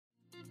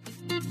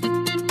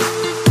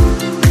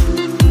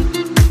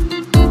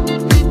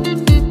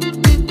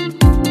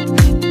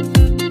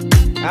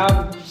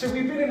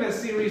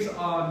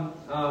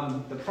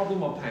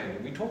problem of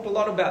pain. We talked a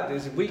lot about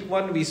this. In week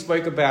 1, we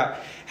spoke about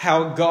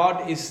how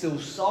God is still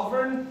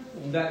sovereign,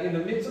 that in the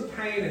midst of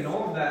pain and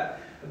all of that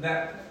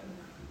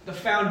the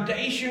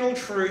foundational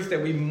truth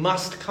that we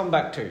must come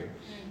back to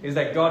is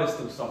that God is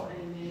still sovereign.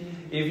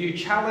 Amen. If you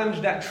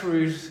challenge that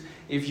truth,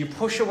 if you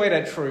push away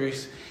that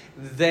truth,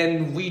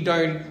 then we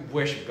don't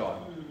worship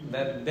God.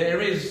 That there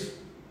is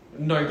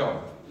no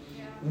God.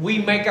 We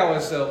make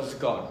ourselves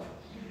God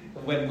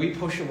when we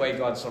push away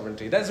God's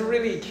sovereignty. That's a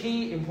really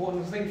key,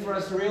 important thing for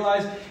us to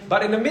realize.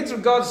 But in the midst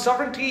of God's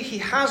sovereignty, He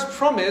has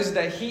promised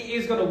that He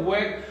is going to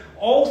work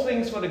all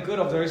things for the good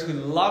of those who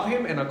love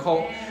Him and are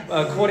called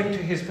according to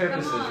His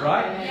purposes,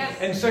 right? Yes.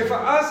 And so for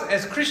us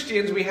as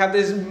Christians, we have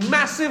this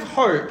massive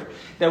hope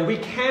that we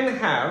can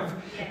have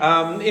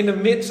in the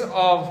midst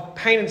of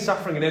pain and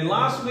suffering. And then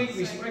last week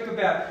we spoke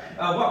about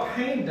what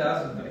pain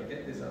does. I'm going to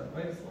get this up.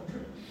 Wait, it's not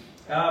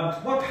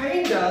true. What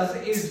pain does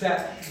is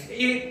that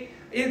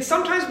it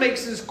sometimes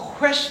makes us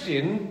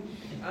question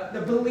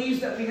the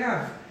beliefs that we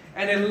have.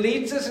 And it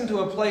leads us into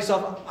a place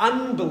of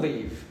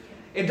unbelief.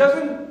 It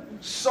doesn't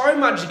so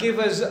much give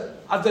us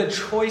other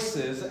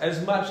choices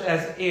as much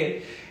as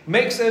it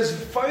makes us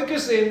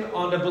focus in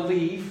on the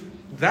belief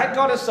that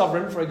God is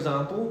sovereign, for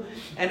example,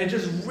 and it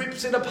just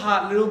rips it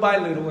apart little by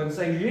little and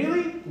saying,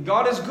 really?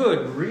 God is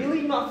good.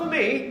 Really? Not for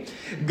me.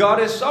 God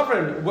is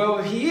sovereign. Well,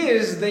 if He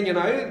is, then,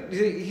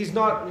 He's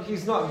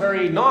not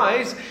very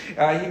nice.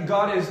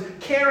 God is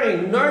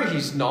caring. No,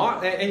 He's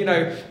not.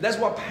 And that's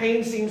what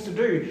pain seems to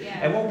do.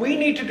 Yeah. And what we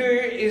need to do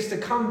is to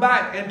come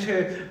back and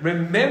to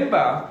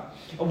remember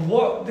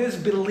what these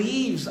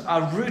beliefs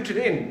are rooted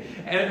in.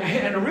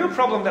 And a real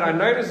problem that I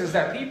notice is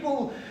that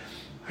people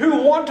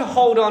who want to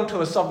hold on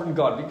to a sovereign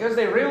God, because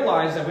they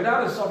realize that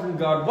without a sovereign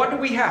God, what do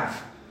we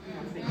have?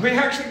 We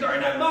actually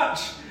don't have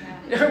much.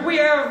 We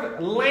have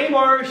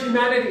lame-o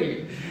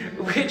humanity,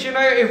 which,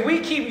 if we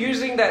keep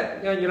using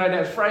that,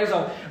 that phrase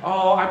of,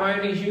 oh, I'm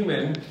only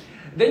human,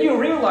 then you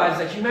realize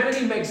that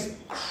humanity makes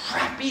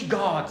crappy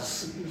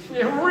gods.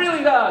 It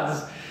really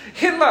does.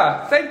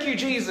 Hitler, thank you,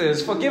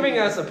 Jesus, for giving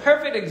us a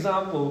perfect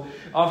example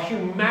of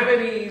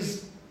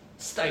humanity's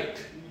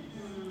state.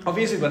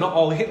 Obviously, we're not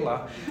all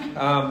Hitler.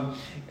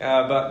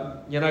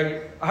 But,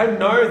 I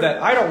know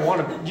that I don't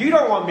want to... You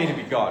don't want me to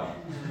be God.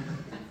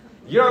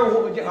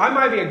 I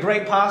might be a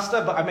great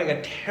pastor, but I make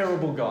a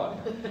terrible God.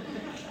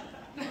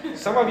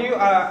 Some of you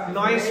are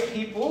nice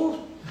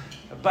people,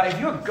 but if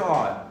you're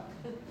God,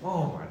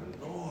 oh my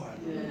Lord.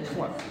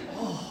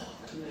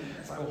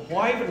 It's like,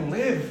 why even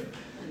live?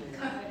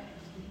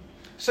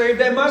 So if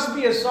there must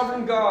be a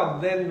sovereign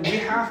God, then we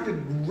have to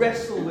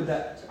wrestle with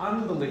that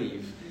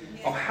unbelief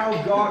of how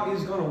God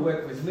is going to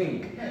work with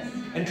me.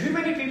 And too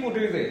many people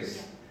do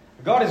this.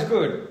 God is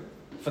good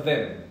for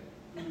them.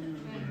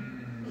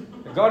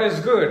 God is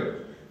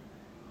good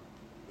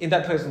in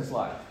that person's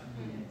life.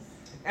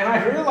 And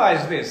I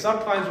realize this.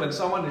 Sometimes when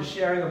someone is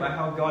sharing about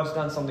how God's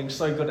done something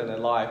so good in their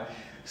life,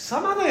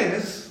 some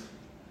others,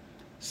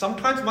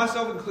 sometimes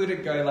myself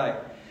included, go like,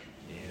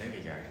 yeah, there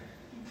we go.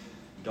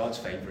 God's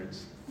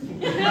favourites.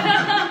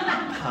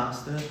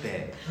 Pastor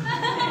Ben.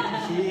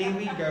 Here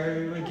we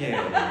go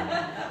again.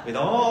 With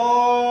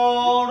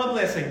all the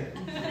blessing.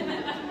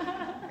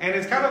 And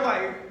it's kind of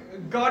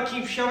like God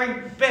keeps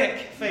showing back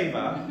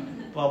favour,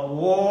 but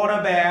what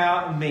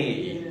about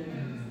me?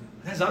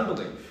 That's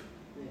unbelief.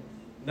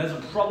 There's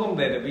a problem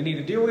there that we need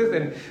to deal with.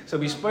 And so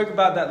we spoke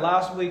about that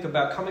last week,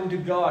 about coming to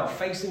God,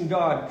 facing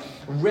God,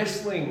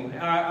 wrestling.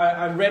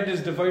 I read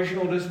this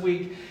devotional this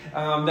week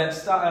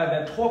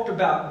that talked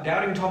about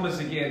doubting Thomas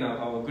again,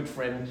 our good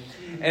friend,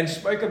 and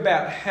spoke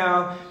about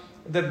how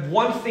the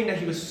one thing that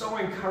he was so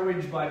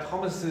encouraged by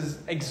Thomas's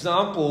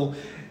example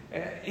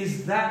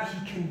is that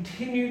he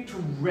continued to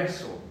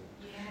wrestle.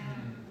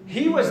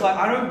 He was like,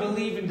 I don't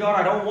believe in God.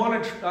 I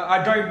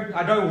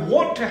don't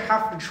want to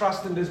have to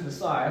trust in this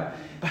Messiah.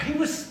 But he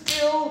was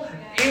still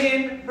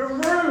in the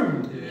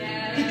room.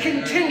 Yeah. He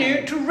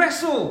continued to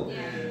wrestle. Yeah.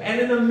 And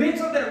in the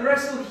midst of that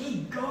wrestle,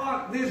 he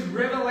got this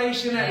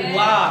revelation at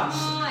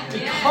last.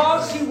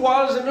 Because he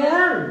was in the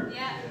room.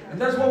 Yeah.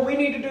 And that's what we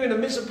need to do in the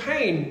midst of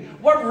pain.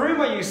 What room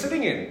are you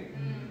sitting in?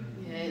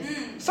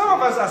 Yes. Some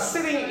of us are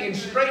sitting in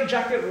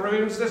straitjacket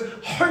rooms just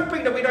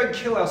hoping that we don't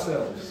kill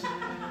ourselves.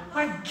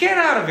 Like, get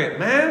out of it,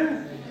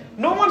 man.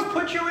 No one's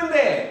put you in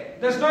there.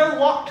 There's no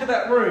lock to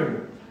that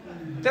room.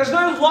 There's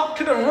no lock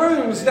to the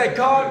rooms that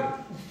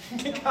God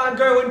can't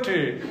go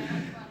into.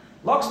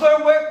 Locks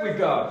don't work with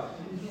God.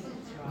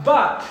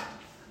 But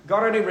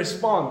God only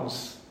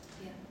responds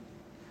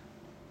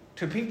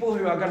to people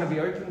who are going to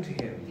be open to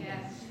Him.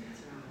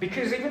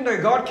 Because even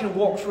though God can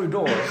walk through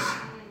doors,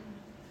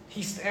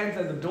 He stands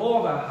at the door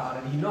of our heart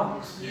and He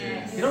knocks.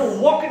 He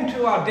don't walk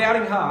into our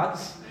doubting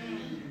hearts.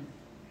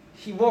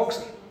 He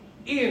walks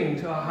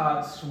into our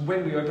hearts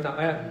when we open up.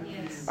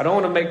 I don't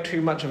want to make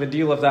too much of a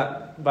deal of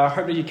that, but I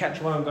hope that you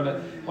catch what I'm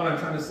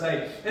trying to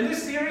say. And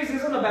this series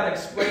isn't about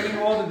explaining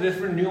all the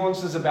different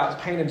nuances about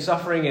pain and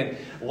suffering and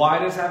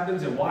why this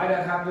happens and why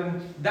that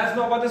happened. That's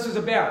not what this is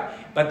about.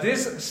 But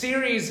this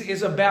series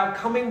is about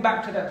coming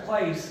back to that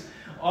place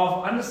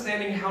of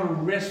understanding how to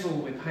wrestle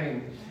with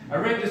pain. I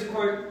read this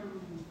quote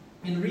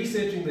in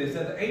researching this,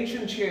 that the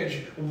ancient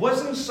church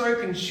wasn't so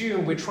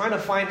consumed with trying to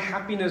find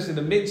happiness in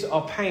the midst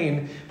of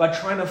pain, but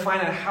trying to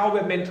find out how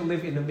we're meant to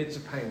live in the midst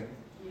of pain.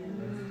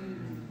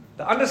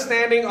 The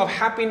understanding of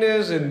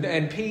happiness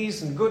and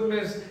peace and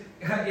goodness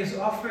is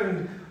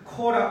often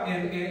caught up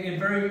in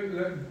very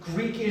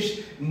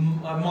Greekish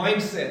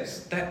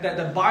mindsets that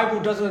the Bible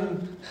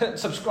doesn't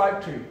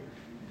subscribe to.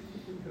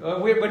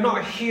 We're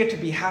not here to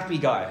be happy,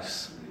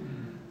 guys.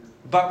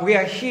 But we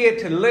are here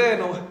to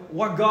learn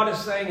what God is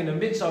saying in the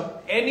midst of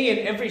any and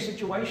every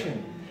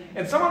situation.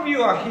 And some of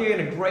you are here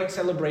in a great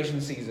celebration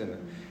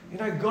season.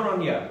 Good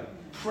on you.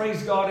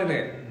 Praise God in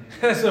it.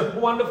 It's a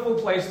wonderful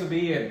place to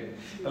be in.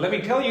 But let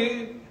me tell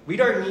you, we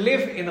don't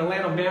live in a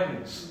land of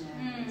mountains.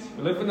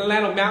 We live in the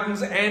land of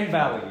mountains and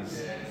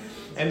valleys.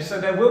 And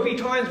so there will be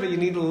times where you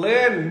need to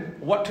learn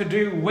what to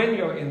do when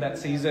you're in that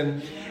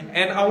season.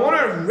 And I want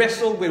to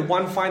wrestle with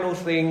one final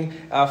thing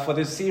for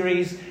this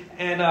series.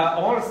 And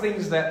one of the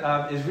things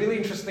that is really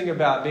interesting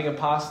about being a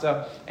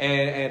pastor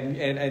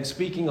and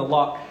speaking a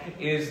lot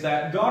is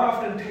that God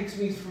often takes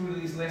me through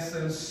these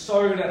lessons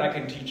so that I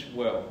can teach it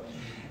well.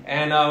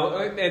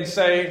 And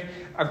so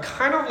I'm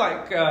kind of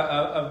like,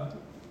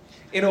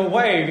 in a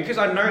way, because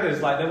I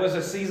noticed like there was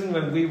a season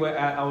when we were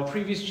at our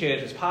previous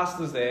church as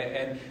pastors there,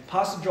 and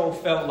Pastor Joel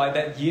felt like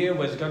that year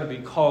was going to be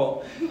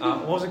called,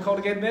 what was it called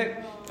again,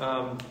 Beck?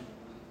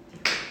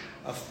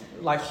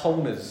 Like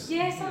wholeness.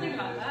 Yeah, something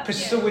like that.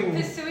 Pursuing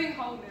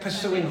wholeness.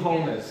 Pursuing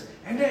wholeness.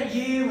 And that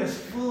year was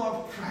full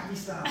of crappy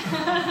stuff.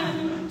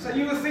 So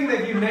you would think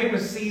that you name a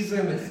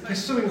season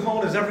Pursuing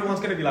Wholeness, everyone's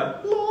going to be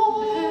like,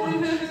 Lord.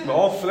 We're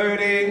all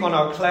floating on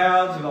our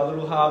clouds with our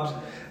little hubs.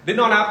 Did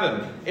not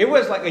happen. It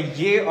was like a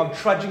year of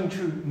trudging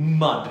through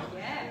mud.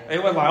 Yeah.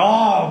 It was like,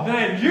 oh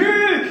man,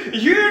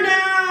 you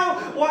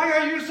now, why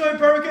are you so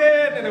broken?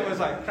 And it was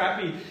like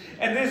crappy.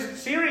 And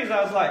this series,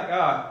 I was like,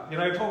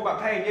 talk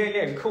about pain.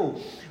 Yeah,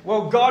 cool.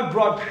 Well, God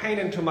brought pain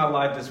into my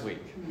life this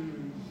week.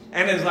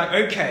 And it's like,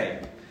 okay.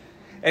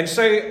 And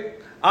so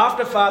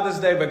after Father's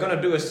Day, we're going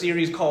to do a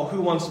series called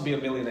Who Wants to Be a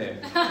Millionaire?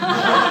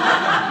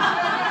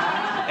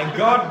 And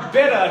God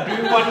better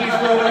do what He's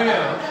doing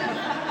here.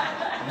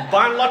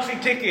 Buy a lottery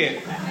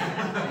ticket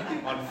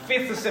on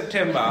 5th of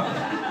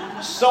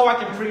September so I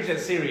can preach that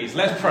series.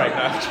 Let's pray.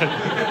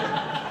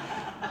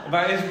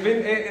 But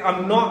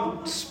I'm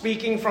not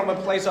speaking from a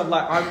place of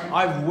like,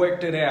 I've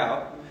worked it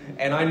out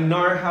and I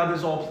know how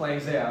this all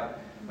plays out.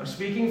 I'm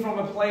speaking from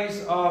a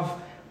place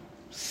of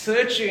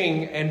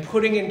searching and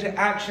putting into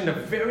action the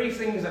very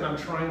things that I'm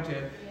trying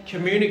to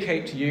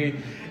communicate to you.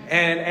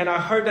 And I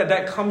hope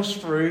that comes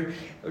through,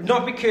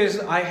 not because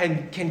I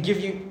can give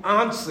you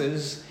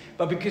answers,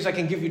 but because I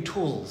can give you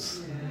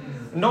tools.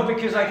 Not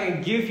because I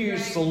can give you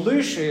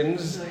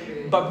solutions,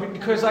 but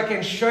because I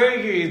can show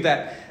you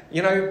that,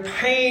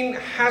 pain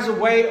has a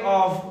way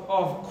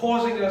of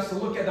causing us to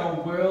look at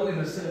our world in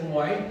a certain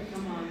way.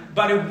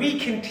 But if we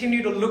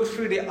continue to look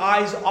through the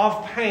eyes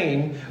of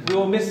pain, we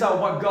will miss out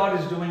what God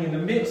is doing in the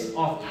midst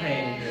of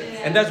pain.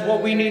 And that's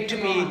what we need to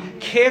be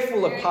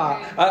careful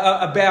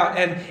about.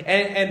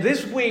 And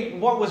this week,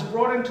 what was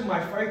brought into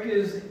my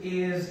focus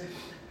is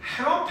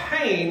how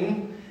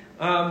pain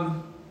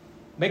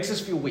makes us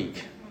feel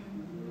weak.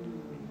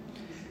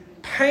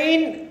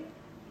 Pain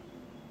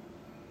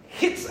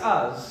hits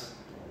us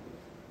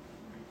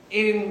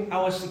in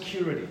our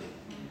security.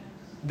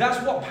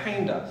 That's what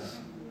pain does.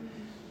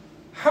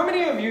 How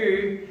many of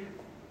you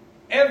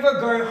ever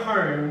go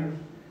home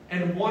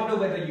and wonder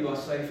whether you are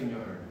safe in your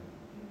home?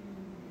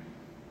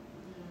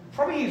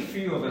 Probably a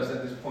few of us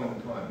at this point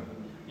in time.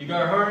 You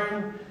go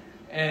home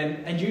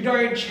and you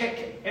don't check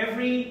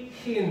every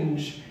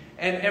hinge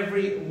and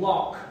every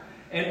lock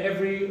and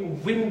every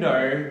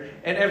window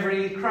and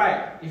every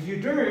crack. If you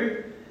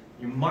do,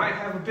 you might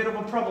have a bit of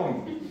a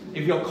problem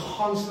if you're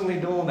constantly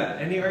doing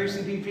that. Any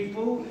OCD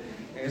people?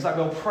 It's like,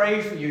 we'll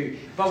pray for you.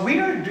 But we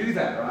don't do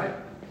that, right?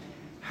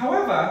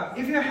 However,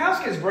 if your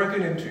house gets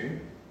broken into,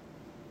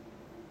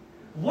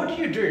 what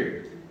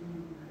do?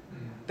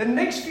 The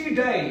next few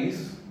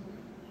days,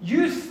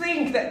 you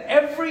think that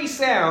every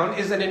sound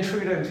is an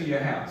intruder into your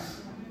house.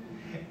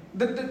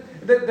 The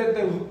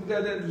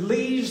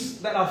leaves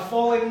that are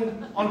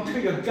falling onto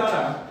your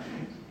gutter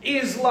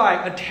is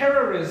like a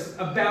terrorist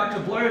about to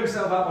blow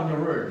himself up on your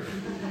roof.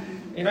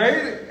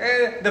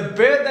 The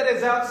bird that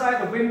is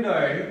outside the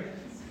window,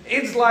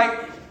 it's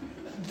like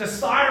the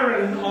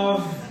siren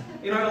of,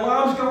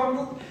 alarms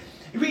going.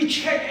 We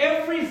check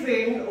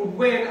everything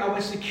when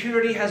our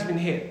security has been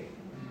hit.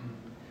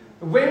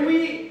 When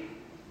we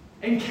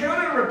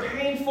encounter a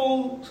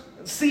painful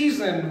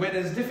season where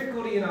there's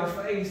difficulty in our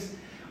face,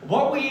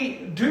 what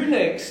we do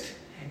next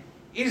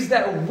is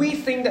that we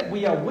think that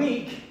we are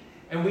weak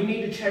and we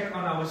need to check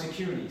on our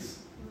securities.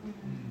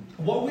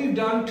 What we've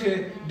done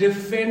to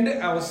defend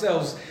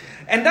ourselves.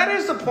 And that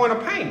is the point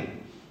of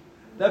pain.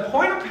 The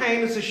point of pain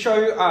is to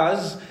show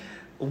us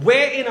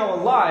where in our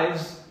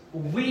lives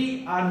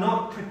we are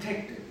not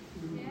protected.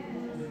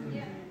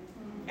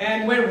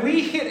 And when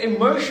we hit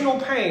emotional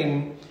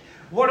pain,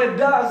 what it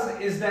does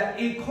is that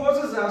it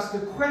causes us to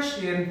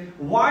question,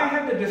 why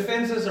have the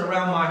defenses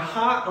around my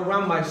heart,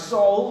 around my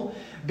soul,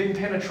 been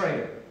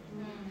penetrated?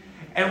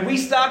 And we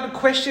start to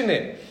question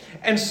it.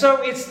 And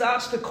so it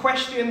starts to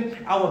question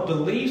our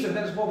beliefs, and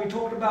that's what we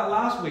talked about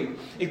last week.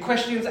 It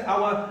questions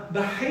our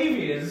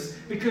behaviors,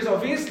 because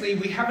obviously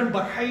we haven't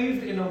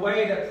behaved in a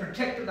way that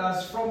protected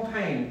us from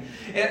pain.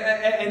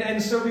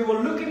 And so we will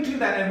look into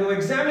that and we'll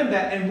examine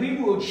that, and we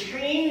will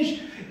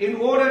change in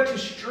order to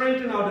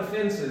strengthen our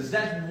defenses.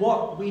 That's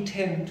what we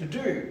tend to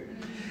do.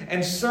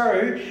 And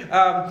so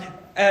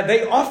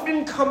they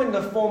often come in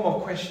the form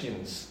of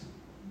questions.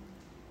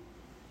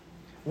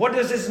 What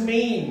does this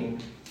mean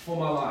for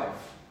my life?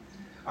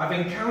 I've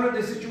encountered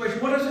this situation.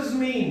 What does this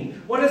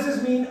mean? What does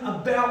this mean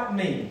about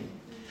me?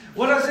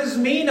 What does this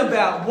mean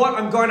about what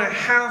I'm going to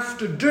have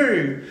to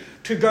do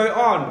to go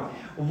on?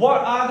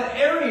 What are the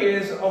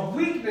areas of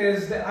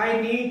weakness that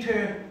I need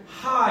to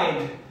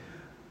hide?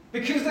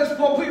 Because that's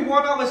what we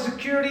want our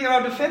security and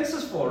our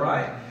defenses for,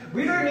 right?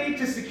 We don't need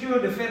to secure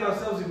and defend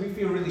ourselves if we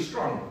feel really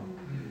strong.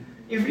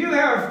 If you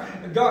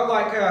have got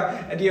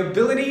the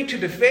ability to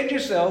defend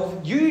yourself,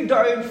 you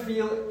don't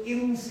feel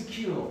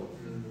insecure.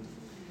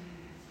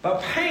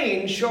 But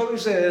pain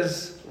shows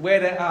us where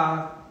there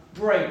are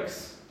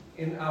breaks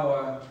in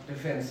our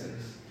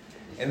defenses.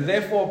 And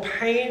therefore,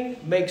 pain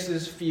makes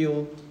us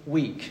feel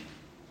weak.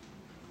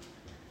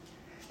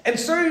 And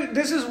so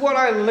this is what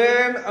I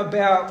learned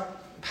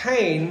about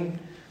pain,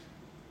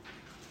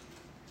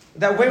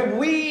 that when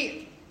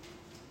we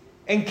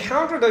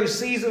encounter those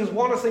seasons,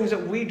 one of the things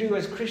that we do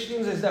as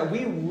Christians is that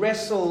we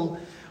wrestle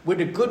with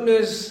the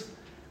goodness,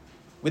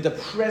 with the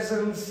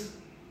presence,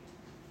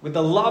 with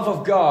the love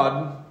of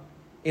God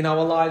in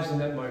our lives in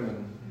that moment.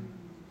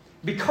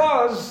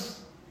 Because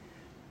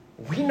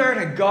we know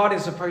that God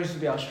is supposed to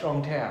be our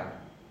strong tower.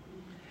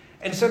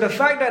 And so the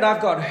fact that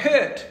I've got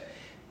hurt,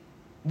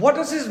 what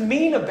does this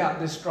mean about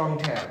this strong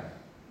tower?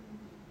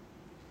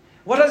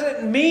 What does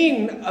it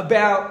mean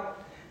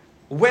about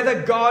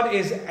whether God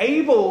is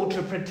able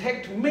to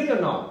protect me or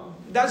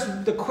not? That's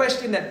the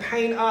question that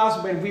pain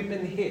asks when we've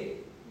been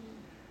hit.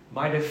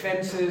 My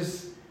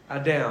defenses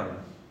are down.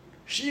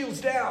 Shields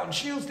down,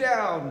 shields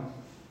down.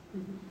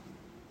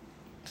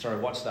 Sorry, I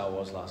watched Star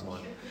Wars last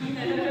night.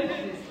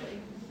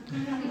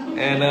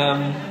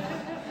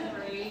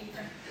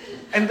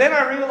 And then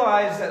I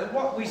realized that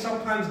what we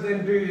sometimes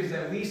then do is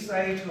that we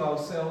say to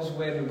ourselves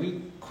when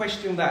we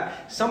question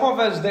that, some of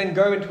us then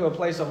go into a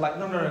place of like,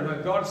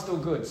 no, God's still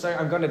good. So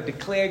I'm going to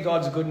declare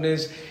God's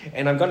goodness,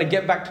 and I'm going to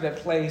get back to that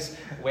place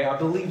where I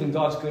believe in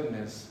God's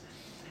goodness.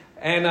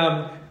 And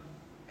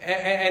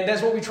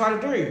that's what we try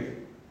to do.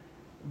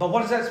 But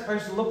what is that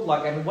supposed to look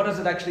like, and what does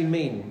it actually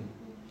mean?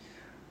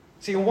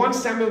 See, in 1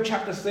 Samuel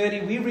chapter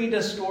 30, we read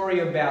a story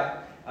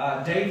about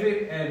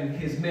David and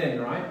his men,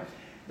 right?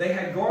 They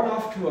had gone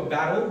off to a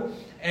battle,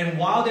 and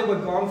while they were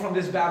gone from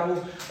this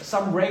battle,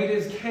 some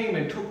raiders came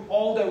and took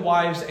all their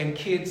wives and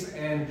kids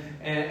and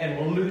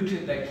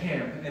looted their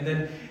camp, and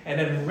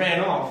then ran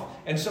off.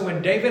 And so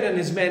when David and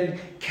his men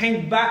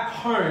came back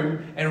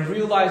home and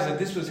realized that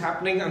this was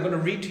happening, I'm going to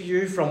read to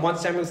you from 1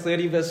 Samuel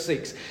 30 verse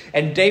 6.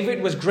 And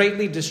David was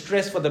greatly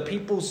distressed, for the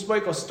people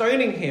spoke of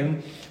stoning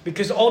him,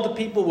 because all the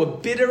people were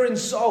bitter in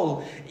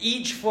soul,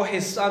 each for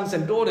his sons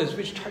and daughters,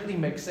 which totally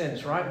makes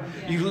sense, right?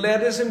 Yeah. You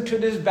led us into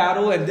this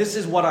battle, and this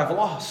is what I've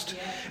lost.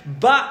 Yeah.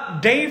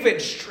 But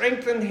David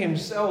strengthened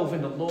himself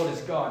in the Lord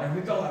his God. And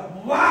we go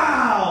like,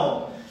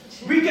 wow,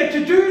 we get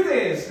to do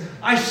this.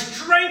 I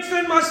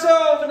strengthen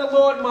myself in the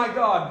Lord my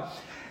God.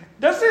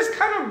 Does this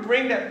kind of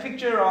bring that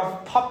picture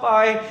of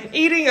Popeye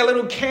eating a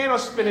little can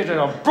of spinach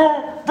and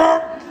boom,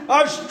 boom,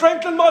 I've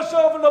strengthened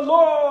myself in the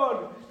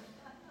Lord?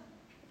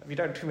 We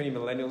don't too many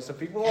millennials, so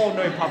people all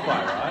know Popeye,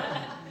 right?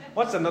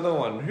 What's another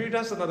one? Who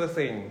does another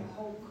thing?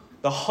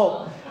 The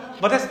Hulk.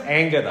 But that's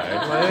anger, though.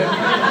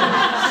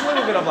 It's a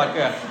little bit of like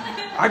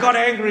I got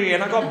angry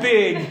and I got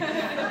big.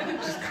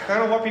 Just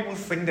kind of what people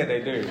think that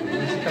they do.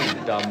 It's kind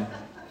of dumb.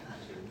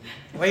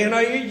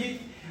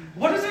 Well,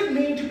 what does it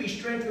mean to be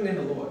strengthened in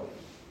the Lord?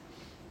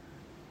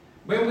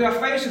 When we are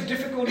faced with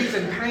difficulties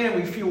and pain and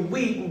we feel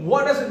weak,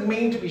 what does it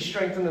mean to be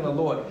strengthened in the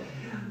Lord?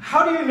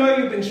 How do you know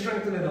you've been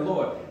strengthened in the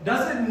Lord?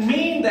 Does it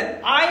mean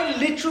that I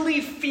literally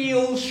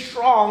feel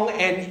strong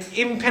and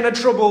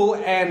impenetrable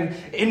and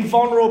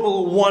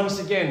invulnerable once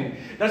again?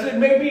 Does it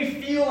make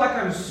me feel like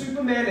I'm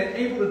Superman and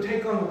able to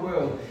take on the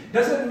world?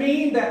 Does it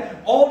mean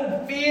that all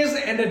the fears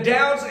and the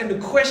doubts and the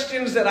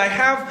questions that I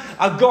have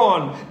are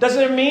gone? Does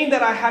it mean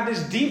that I have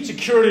this deep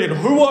security in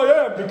who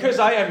I am because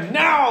I am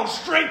now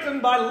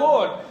strengthened by the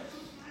Lord?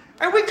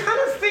 And we kind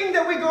of think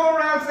that we go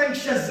around saying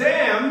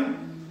Shazam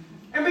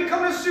and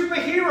become a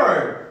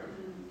superhero.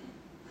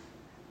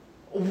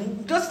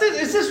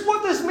 Is this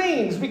what this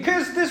means?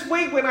 Because this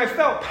week when I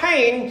felt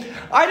pain,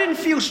 I didn't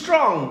feel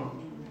strong.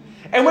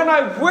 And when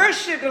I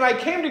worshipped and I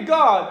came to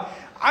God,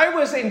 I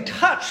was in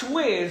touch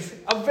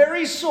with a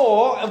very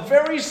sore, a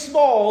very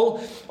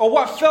small, or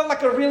what felt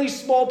like a really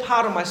small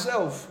part of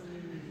myself.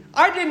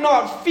 I did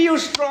not feel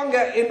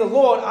stronger in the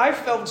Lord. I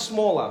felt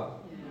smaller.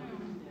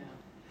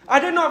 I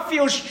did not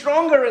feel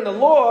stronger in the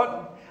Lord.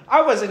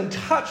 I was in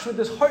touch with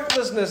this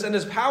hopelessness and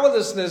this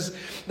powerlessness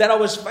that I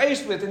was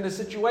faced with in the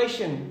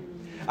situation.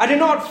 I did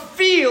not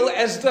feel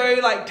as though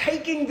like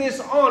taking this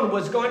on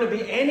was going to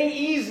be any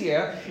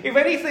easier. If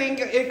anything,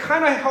 it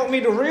kind of helped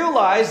me to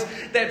realize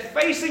that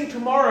facing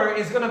tomorrow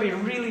is going to be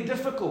really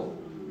difficult.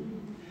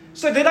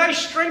 So did I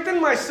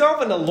strengthen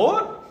myself in the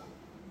Lord?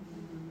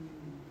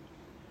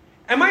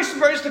 Am I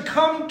supposed to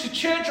come to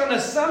church on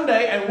a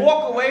Sunday and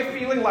walk away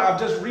feeling like I've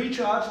just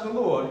recharged the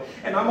Lord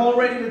and I'm all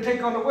ready to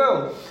take on the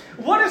world?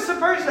 What is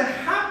supposed to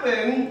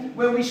happen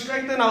when we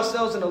strengthen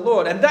ourselves in the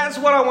Lord? And that's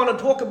what I want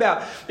to talk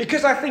about,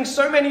 because I think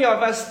so many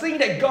of us think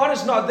that God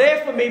is not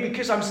there for me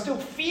because I'm still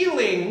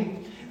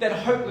feeling that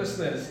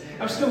hopelessness.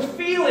 I'm still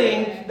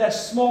feeling that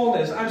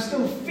smallness. I'm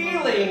still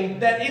feeling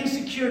that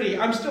insecurity.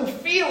 I'm still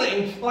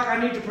feeling like I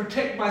need to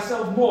protect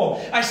myself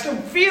more. I'm still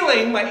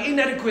feeling my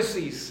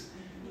inadequacies.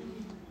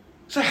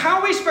 So how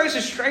are we supposed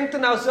to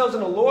strengthen ourselves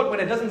in the Lord when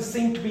it doesn't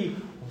seem to be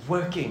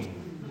working?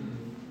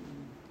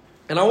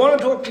 And I want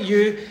to talk to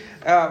you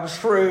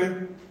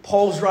through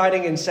Paul's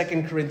writing in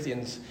 2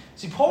 Corinthians.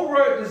 See, Paul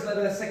wrote this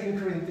letter, 2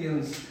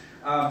 Corinthians.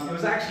 It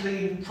was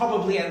actually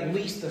probably at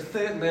least the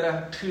third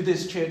letter to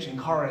this church in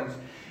Corinth.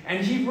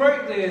 And he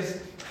wrote this,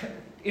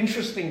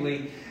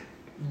 interestingly,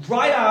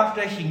 right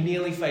after he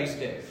nearly faced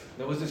death.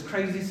 There was this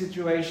crazy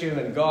situation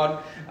and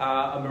God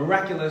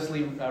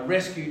miraculously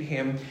rescued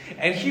him.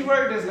 And he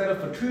wrote this letter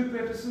for two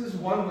purposes.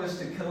 One was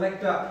to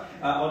collect up,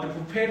 or to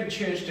prepare the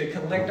church to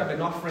collect up an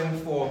offering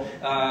for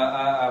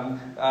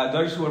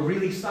those who are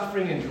really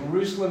suffering in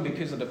Jerusalem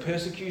because of the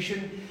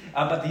persecution.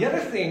 But the other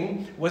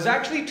thing was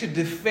actually to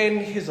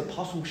defend his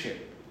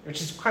apostleship,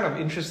 which is kind of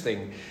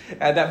interesting.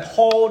 That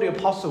Paul the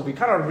apostle, we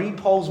kind of read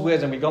Paul's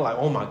words and we go like,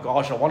 oh my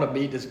gosh, I want to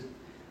meet this.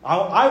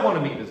 I want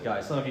to meet this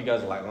guy. Some of you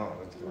guys are like, oh.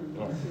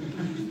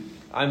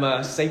 I'm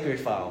a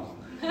sapophile.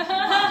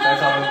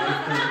 That's how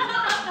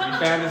we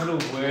found this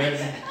little word.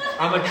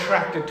 I'm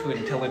attracted to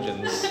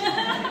intelligence.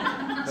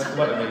 That's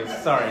what it means.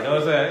 Sorry, that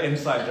was an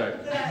inside joke.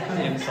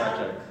 Inside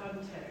joke.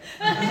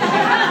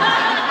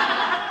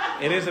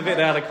 It is a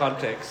bit out of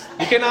context.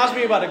 You can ask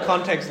me about the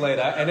context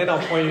later, and then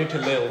I'll point you to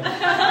Lil.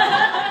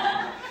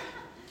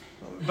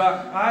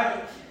 But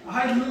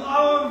I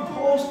love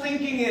Paul's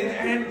thinking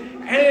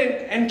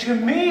and to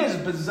me it's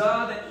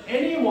bizarre that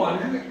anyone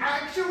who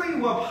actually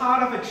were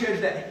part of a church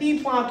that he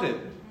planted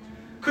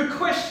could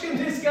question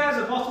this guy's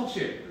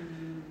apostleship.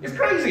 It's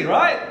crazy,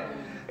 right?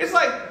 It's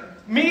like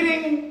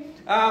meeting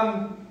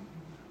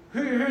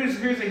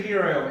who's a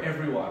hero of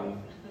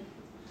everyone.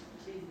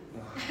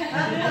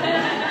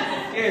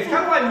 Yeah, it's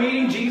kind of like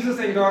meeting Jesus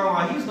and going,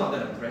 oh, he's not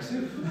that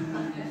impressive.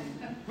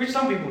 Which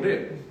some people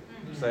did.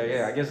 So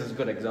yeah, I guess it's a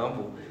good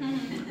example.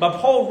 But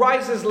Paul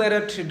writes this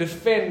letter to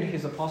defend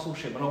his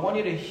apostleship, and I want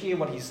you to hear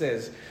what he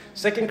says.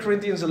 2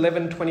 Corinthians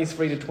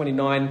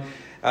 11:23-29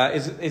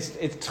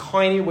 it's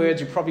tiny words,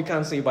 you probably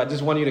can't see, but I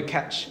just want you to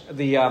catch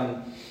the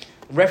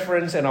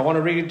reference, and I want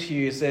to read it to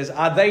you. It says,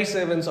 are they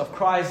servants of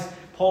Christ?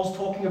 Paul's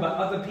talking about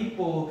other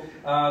people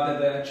that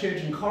the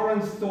church in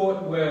Corinth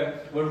thought were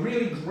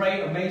really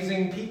great,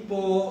 amazing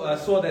people,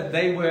 saw that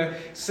they were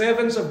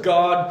servants of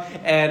God,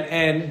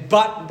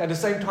 but at the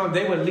same time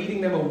they were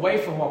leading them away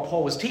from what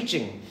Paul was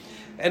teaching.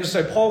 And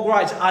so Paul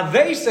writes, are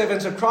they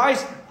servants of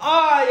Christ?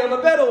 I am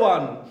a better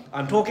one.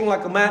 I'm talking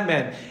like a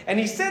madman. And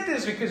he said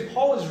this because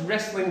Paul is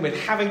wrestling with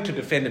having to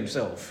defend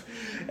himself.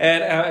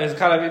 And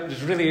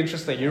it's really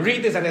interesting. You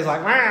read this and it's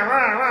like, rah,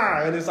 rah,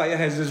 rah, and it's like it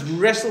has this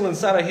wrestle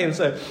inside of him.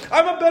 So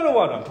I'm a better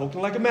one. I'm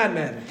talking like a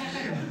madman.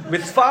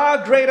 With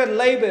far greater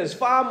labors,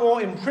 far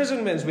more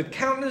imprisonments, with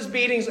countless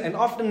beatings and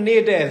often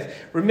near death.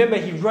 Remember,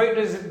 he wrote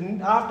this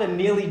after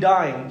nearly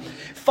dying.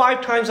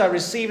 5 times I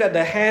received at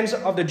the hands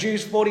of the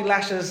Jews 40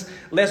 lashes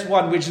less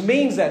one, which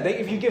means that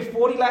if you give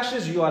 40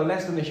 lashes, you are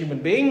less than a human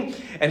being.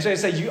 And so it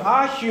says you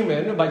are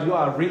human, but you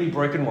are a really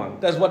broken one.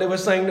 That's what they were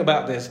saying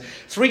about this.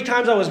 3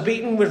 times I was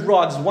beaten with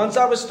rods. Once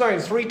I was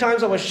stoned. 3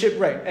 times I was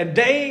shipwrecked. A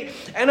day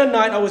and a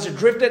night I was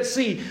adrift at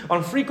sea,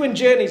 on frequent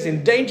journeys,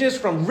 in dangers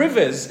from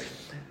rivers.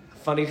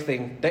 Funny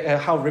thing,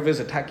 how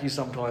rivers attack you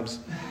sometimes.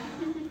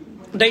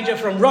 Danger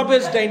from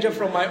robbers, danger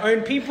from my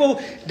own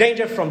people,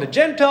 danger from the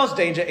Gentiles,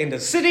 danger in the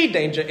city,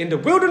 danger in the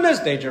wilderness,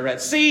 danger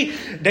at sea,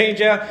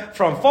 danger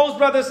from false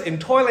brothers, in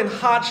toil and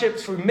hardship,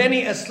 through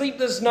many a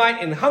sleepless night,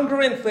 in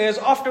hunger and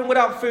thirst, often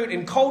without food,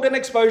 in cold and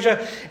exposure.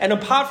 And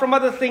apart from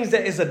other things,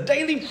 there is a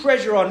daily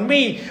pressure on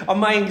me, on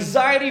my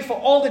anxiety for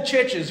all the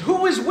churches.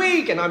 Who is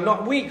weak? And I'm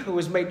not weak. Who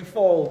is made to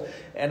fall?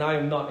 And I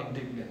am not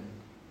indignant.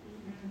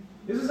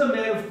 This is a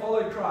man who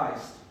followed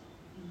Christ.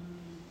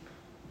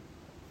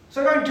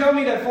 So don't tell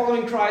me that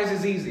following Christ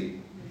is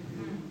easy.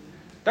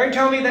 Don't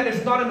tell me that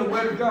it's not in the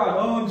Word of God.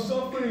 Oh, I'm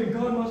suffering.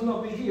 God must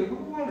not be here. We're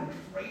one of the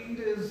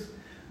greatest,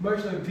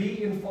 most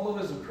obedient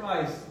followers of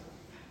Christ.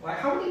 Like,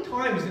 how many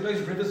times did those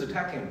rivers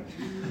attack him?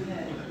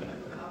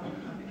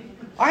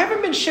 I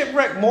haven't been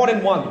shipwrecked more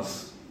than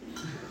once.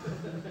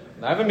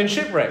 I haven't been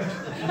shipwrecked.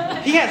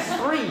 He has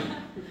 3.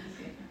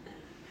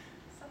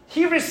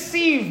 He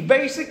received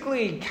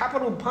basically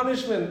capital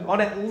punishment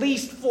on at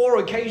least 4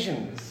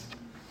 occasions.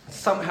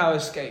 somehow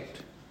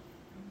escaped.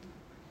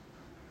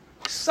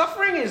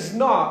 Suffering is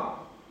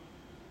not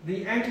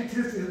the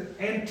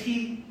antithesis.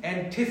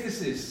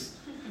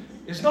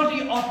 It's not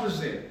the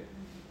opposite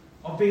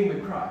of being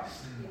with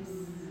Christ.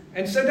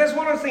 And so that's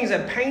one of the things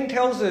that pain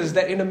tells us,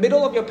 that in the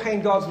middle of your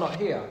pain, God's not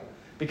here.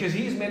 Because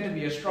he's meant to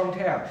be a strong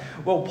tower.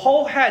 Well,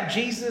 Paul had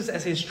Jesus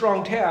as his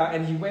strong tower,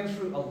 and he went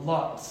through a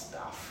lot of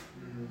stuff.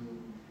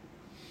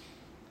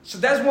 So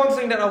that's one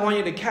thing that I want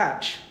you to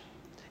catch.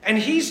 And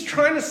he's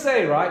trying to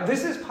say, right,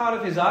 this is part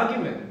of his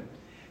argument.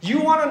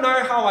 You want to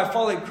know how I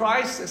followed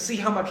Christ? See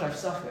how much I've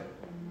suffered.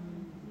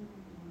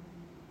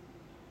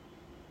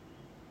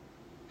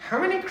 How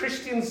many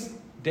Christians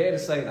dare to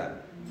say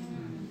that?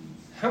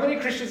 How many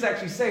Christians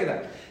actually say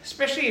that?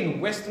 Especially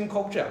in Western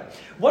culture.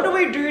 What do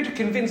we do to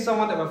convince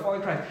someone that we're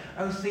following Christ?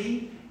 Oh,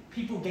 see,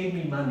 people gave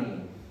me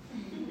money.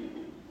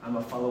 I'm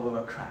a follower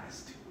of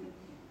Christ.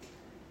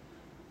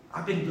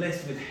 I've been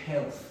blessed with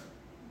health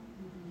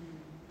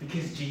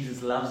because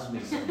Jesus loves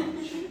me so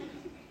much.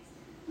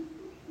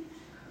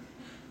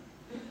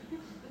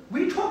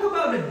 We talk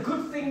about the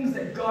good things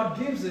that God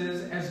gives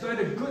us as though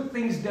the good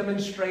things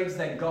demonstrates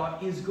that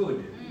God is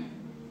good.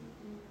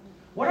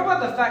 What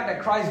about the fact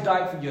that Christ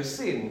died for your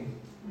sin?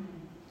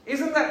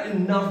 Isn't that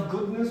enough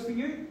goodness for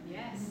you?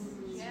 Yes.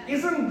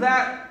 Isn't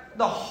that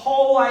the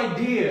whole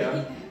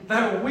idea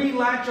that we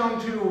latch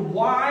onto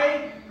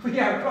why we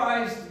have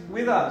Christ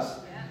with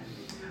us? Yeah.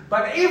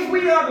 But if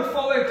we are to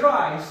follow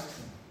Christ,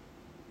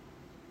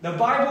 the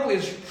Bible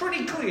is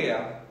pretty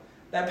clear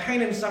that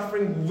pain and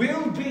suffering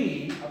will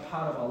be a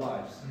part of our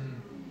lives.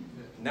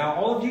 Now,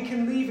 all of you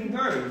can leave and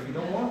go if you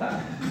don't want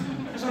that.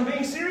 Because I'm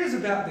being serious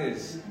about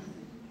this.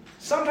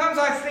 Sometimes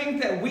I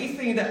think that we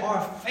think that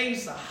I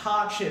face a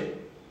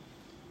hardship,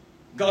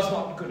 God's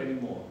not good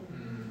anymore.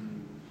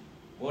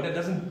 Well, that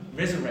doesn't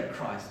resurrect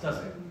Christ, does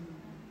it?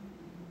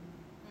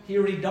 He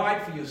already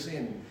died for your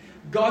sin.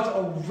 God's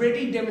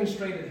already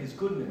demonstrated his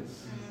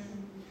goodness.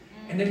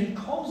 And then he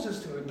calls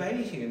us to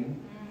obey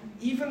him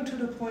even to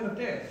the point of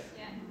death.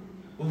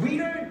 We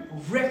don't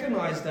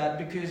recognize that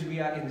because we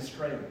are in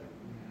Australia.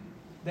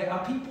 There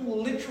are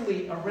people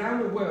literally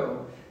around the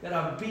world that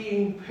are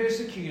being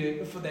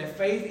persecuted for their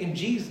faith in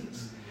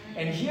Jesus.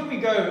 And here we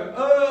go,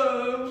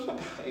 oh, it was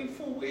a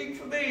painful week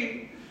for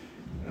me.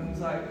 And it's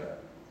like,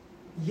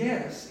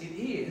 yes, it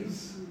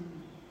is.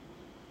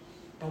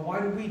 But why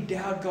do we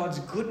doubt God's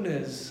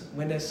goodness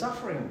when they're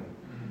suffering?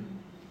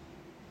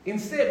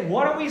 Instead,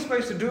 what are we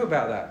supposed to do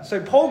about that? So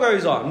Paul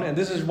goes on, and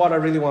this is what I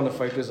really want to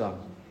focus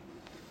on.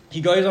 He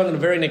goes on in the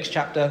very next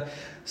chapter,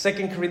 2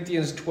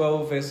 Corinthians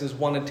 12, verses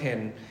 1 to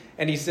 10.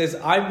 And he says,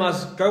 I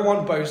must go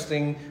on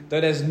boasting,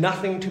 though there's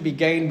nothing to be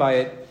gained by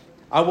it.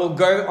 I will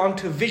go on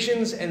to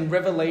visions and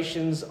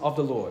revelations of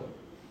the Lord.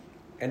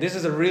 And this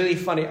is a really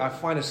funny, I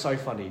find it so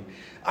funny.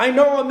 I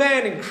know a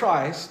man in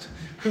Christ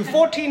who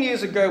 14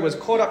 years ago was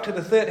caught up to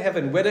the third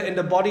heaven, whether in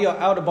the body or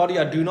out of body,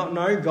 I do not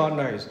know, God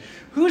knows.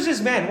 Who's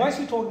this man? Why is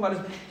he talking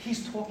about this?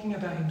 He's talking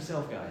about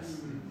himself, guys.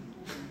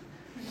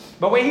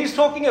 But when he's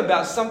talking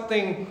about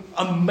something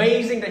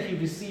amazing that he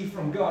received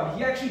from God,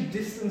 he actually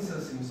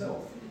distances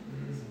himself.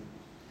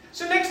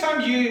 So next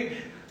time you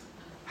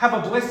have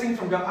a blessing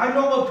from God, I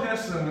know a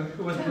person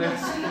who was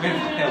blessed with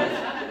health.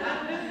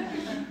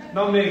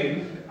 Not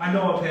me, I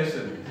know a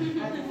person.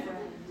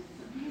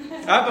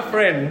 I have a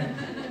friend.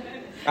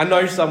 I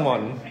know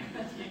someone.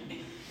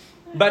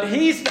 But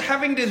he's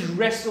having this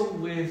wrestle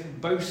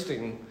with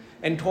boasting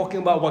and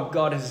talking about what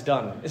God has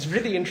done. It's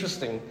really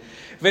interesting.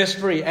 Verse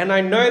 3, and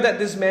I know that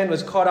this man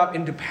was caught up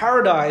into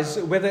paradise,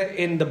 whether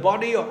in the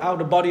body or out of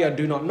the body, I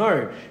do not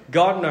know.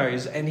 God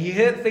knows. And he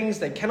heard things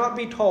that cannot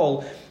be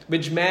told,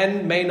 which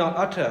man may not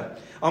utter.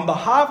 On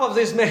behalf of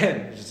this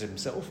man, which is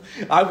himself,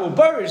 I will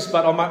boast,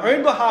 but on my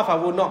own behalf, I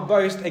will not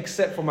boast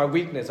except for my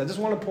weakness. I just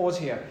want to pause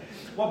here.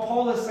 What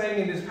Paul is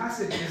saying in this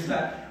passage is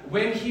that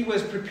when he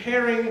was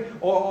preparing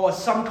or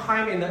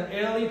sometime in the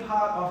early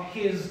part of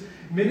his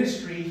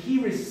ministry, he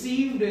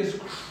received this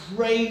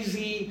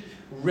crazy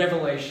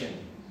revelation.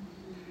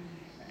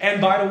 And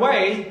by the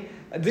way,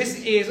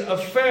 this is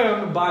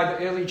affirmed by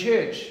the early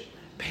church.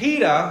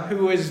 Peter,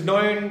 who is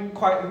known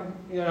quite,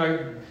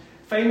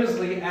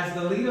 famously as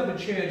the leader of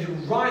the church,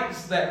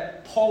 writes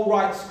that Paul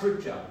writes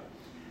scripture.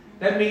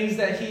 That means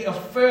that he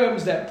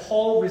affirms that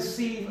Paul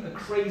received a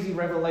crazy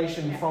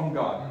revelation from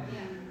God.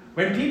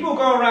 When people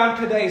go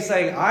around today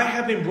saying, I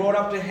have been brought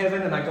up to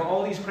heaven and I got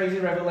all these crazy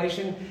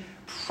revelations,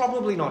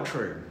 probably not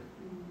true.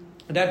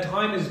 That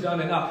time is done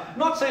enough. I'm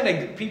not saying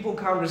that people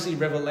can't receive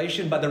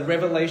revelation, but the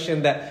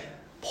revelation that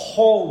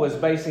Paul was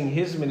basing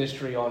his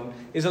ministry on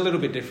is a little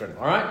bit different,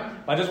 all right?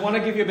 I just want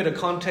to give you a bit of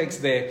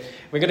context there.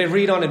 We're going to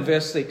read on in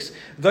verse 6.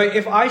 Though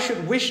if I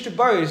should wish to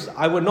boast,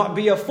 I would not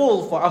be a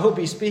fool, for I will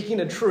be speaking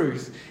the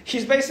truth.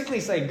 He's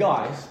basically saying,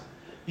 guys,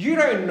 you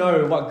don't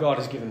know what God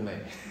has given me.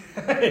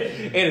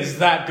 It is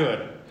that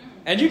good.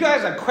 And you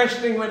guys are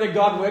questioning whether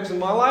God works in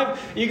my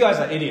life? You guys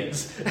are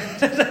idiots.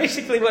 That's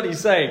basically what he's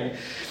saying.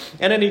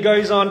 And then he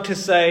goes on to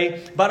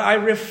say, but I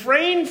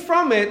refrain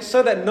from it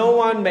so that no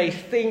one may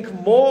think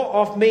more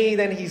of me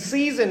than he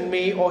sees in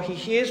me or he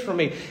hears from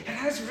me. And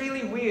that's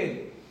really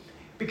weird.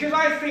 Because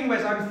I think,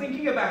 as I'm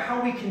thinking about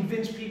how we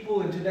convince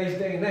people in today's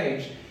day and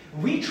age,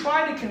 we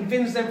try to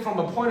convince them from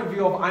a point of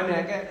view of I'm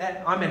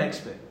an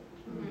expert.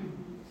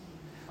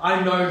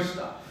 I know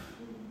stuff.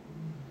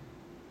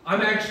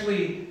 I'm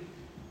actually,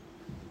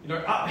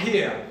 up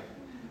here.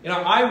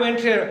 I went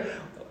to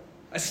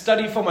a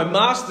study for my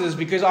master's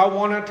because I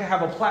wanted to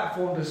have a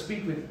platform to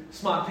speak with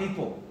smart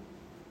people.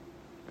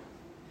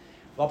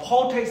 Well,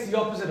 Paul takes the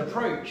opposite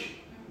approach.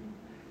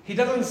 He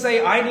doesn't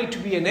say, I need to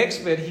be an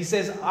expert. He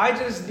says, I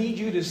just need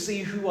you to see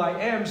who I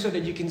am so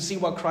that you can see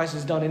what Christ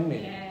has done in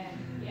me.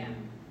 Yeah.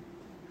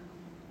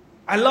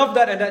 I love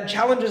that, and that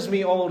challenges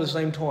me all at the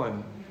same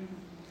time.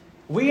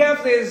 We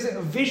have this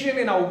vision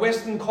in our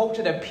Western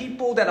culture that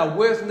people that are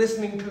worth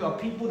listening to are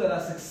people that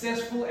are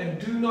successful and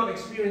do not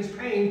experience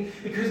pain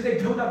because they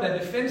build up their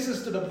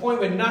defenses to the point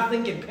where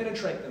nothing can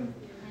penetrate them.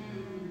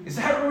 Is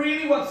that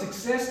really what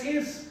success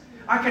is?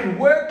 I can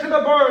work to the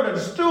bone and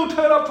still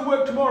turn up to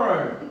work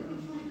tomorrow.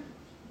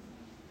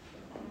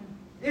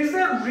 Is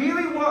that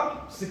really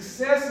what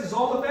success is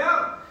all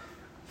about?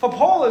 For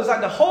Paul, it's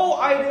like the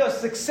whole idea of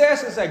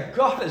success is that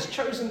God has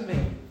chosen me.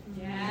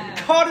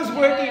 God is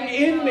working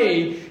in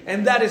me,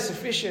 and that is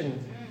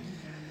sufficient.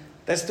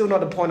 That's still not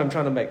the point I'm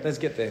trying to make. Let's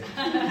get there.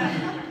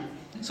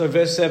 So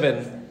verse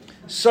 7.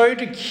 So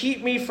to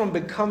keep me from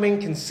becoming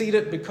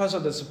conceited because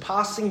of the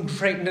surpassing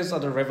greatness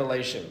of the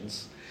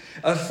revelations,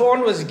 a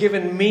thorn was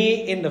given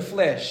me in the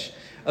flesh,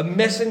 a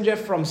messenger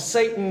from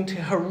Satan to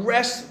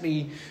harass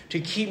me, to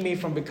keep me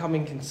from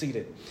becoming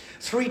conceited.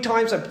 3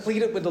 times I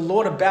pleaded with the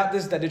Lord about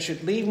this, that it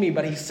should leave me.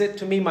 But he said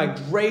to me, my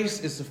grace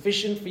is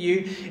sufficient for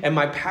you, and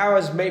my power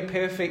is made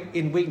perfect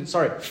in weakness.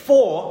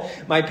 For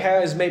my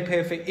power is made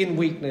perfect in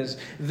weakness.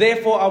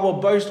 Therefore I will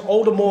boast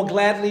all the more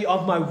gladly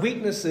of my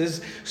weaknesses,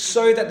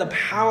 so that the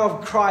power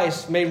of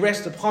Christ may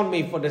rest upon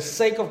me. For the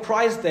sake of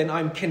Christ then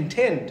I'm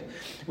content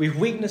with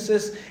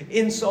weaknesses,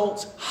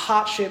 insults,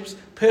 hardships,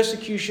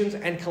 persecutions,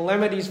 and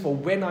calamities. For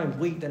when I'm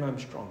weak, then I'm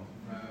strong.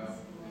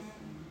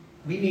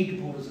 We need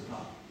to pull this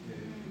apart.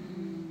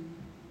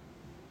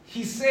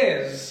 He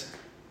says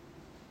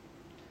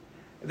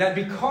that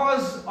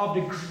because of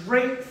the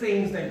great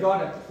things that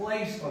God had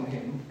placed on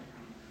him,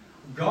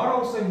 God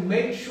also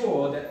made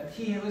sure that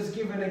he was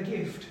given a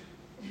gift.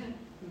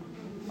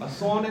 A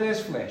thorn in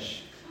his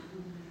flesh.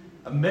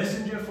 A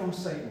messenger from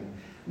Satan.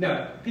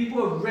 Now,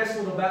 people have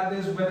wrestled about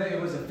this, whether it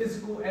was a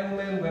physical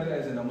ailment, whether it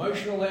was an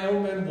emotional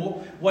ailment,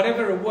 or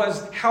whatever it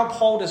was. How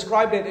Paul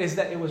described it is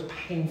that it was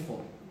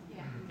painful.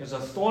 It was a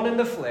thorn in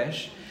the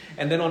flesh.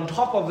 And then on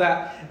top of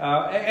that,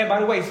 and by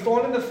the way,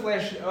 thorn in the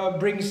flesh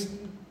brings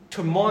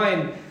to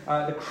mind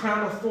the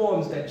crown of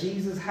thorns that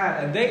Jesus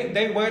had. And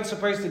they weren't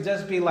supposed to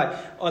just be like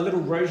a little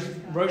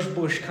rose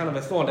bush kind of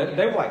a thorn.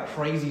 They were like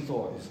crazy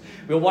thorns.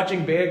 We were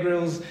watching Bear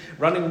Grylls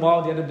running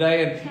wild the other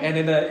day, and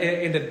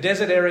in the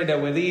desert area there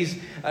were these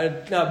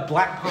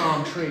black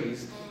palm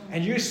trees.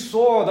 And you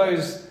saw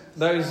those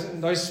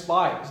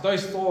spikes,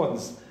 those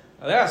thorns.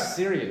 They are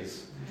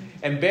serious.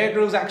 And Bear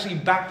Grylls actually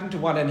backed into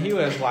one, and he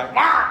was like,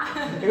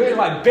 ah! It was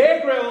like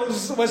Bear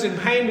Grylls was in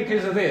pain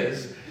because of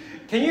this.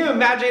 Can you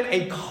imagine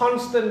a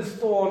constant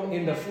thorn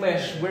in the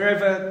flesh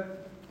wherever?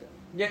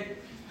 Yeah,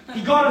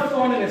 he got a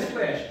thorn in his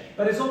flesh,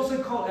 but it's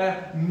also called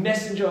a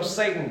messenger of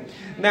Satan.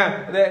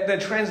 Now, the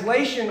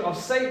translation of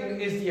Satan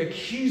is the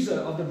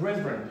accuser of the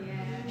brethren.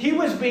 He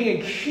was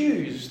being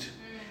accused.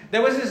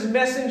 There was this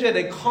messenger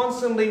that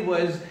constantly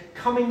was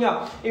coming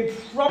up. It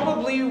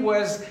probably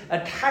was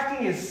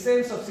attacking his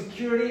sense of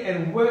security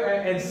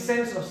and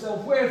sense of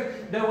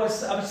self-worth. There was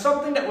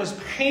something that was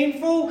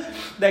painful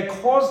that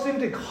caused him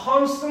to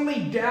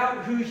constantly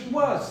doubt who he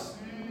was.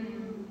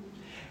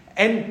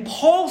 And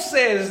Paul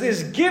says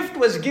this gift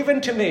was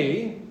given to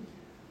me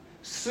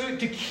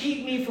to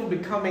keep me from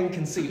becoming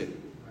conceited.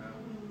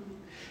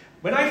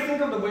 When I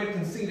think of the word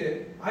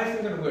conceited, I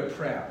think of the word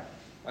proud.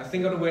 I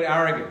think of the word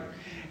arrogant.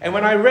 And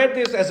when I read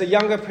this as a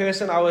younger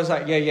person, I was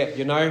like,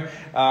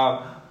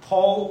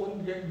 Paul,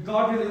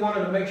 God really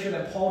wanted to make sure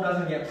that Paul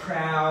doesn't get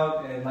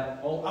proud and like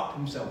all up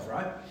himself,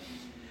 right?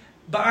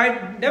 But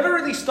I never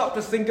really stopped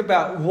to think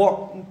about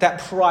what that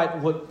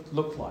pride would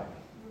look like.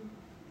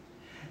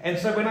 And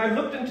so when I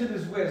looked into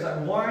this word, it's like,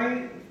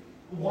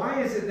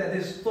 why is it that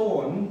this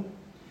thorn,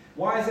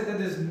 why is it that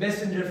this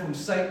messenger from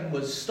Satan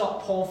would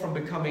stop Paul from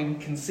becoming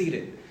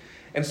conceited?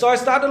 And so I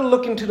started to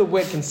look into the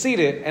word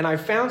conceited, and I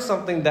found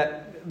something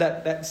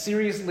that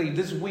seriously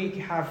this week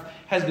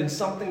has been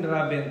something that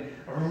I've been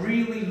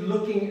really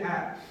looking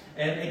at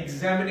and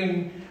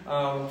examining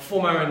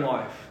for my own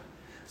life.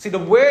 See, the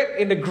word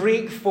in the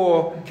Greek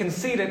for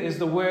conceited is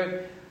the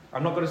word,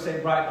 I'm not going to say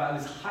it right, but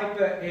it's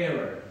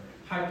hyper-aero.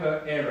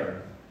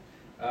 Hyper-aero.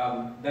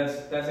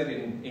 That's it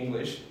in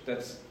English.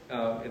 That's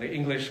the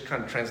English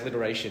kind of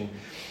transliteration.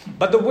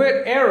 But the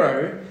word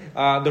aero,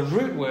 the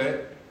root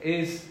word,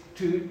 is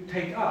to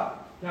take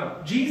up. Now,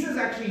 Jesus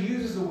actually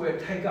uses the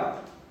word take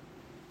up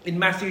in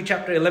Matthew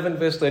chapter 11,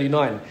 verse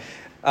 39.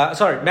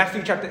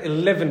 Matthew chapter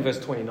 11, verse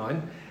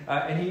 29.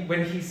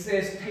 When he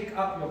says, take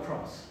up your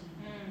cross.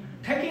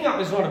 Taking up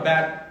is not a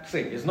bad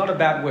thing. It's not a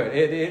bad word.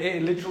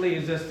 It literally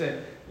is just that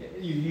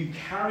you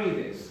carry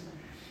this.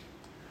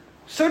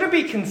 So to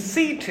be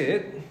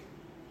conceited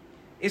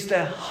is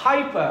to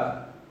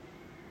hyper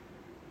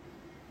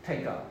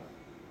take up.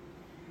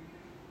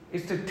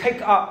 Is to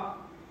take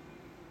up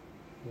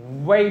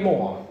way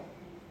more.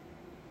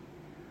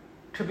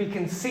 To be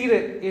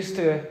conceited is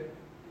to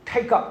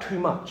take up too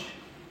much.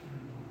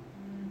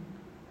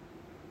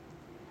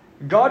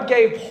 God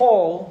gave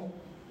Paul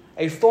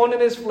a thorn in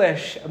his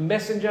flesh, a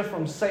messenger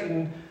from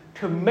Satan,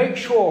 to make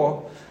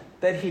sure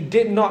that he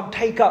did not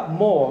take up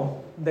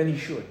more than he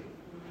should.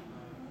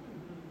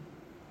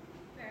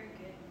 Very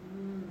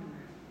good.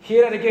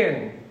 Hear that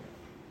again.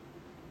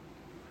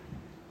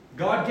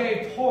 God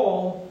gave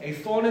Paul a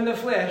thorn in the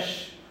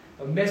flesh,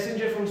 a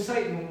messenger from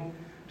Satan,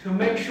 to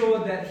make sure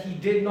that he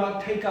did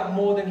not take up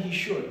more than he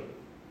should.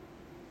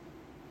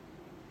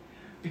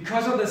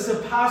 Because of the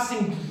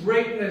surpassing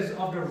greatness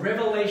of the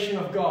revelation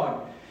of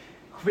God,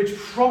 which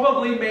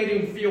probably made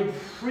him feel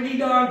pretty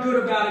darn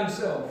good about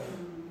himself.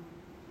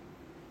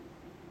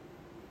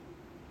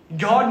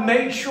 God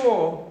made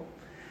sure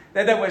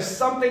that there was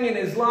something in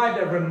his life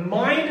that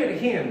reminded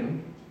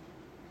him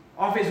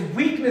of his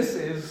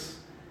weaknesses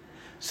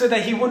so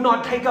that he would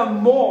not take up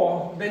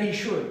more than he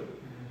should.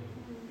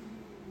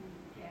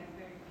 Yeah,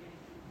 very good.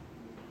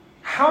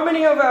 How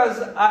many of us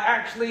are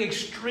actually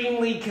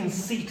extremely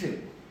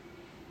conceited?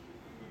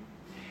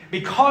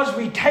 Because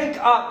we take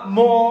up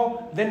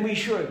more than we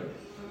should.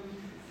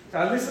 So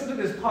I listened to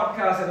this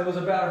podcast and it was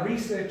about a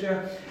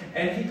researcher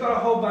and he got a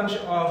whole bunch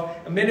of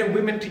men and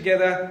women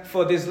together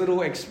for this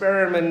little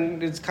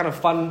experiment. It's kind of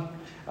fun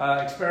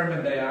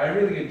experiment there. I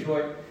really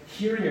enjoyed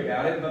hearing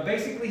about it. But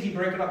basically he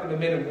broke it up into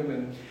men and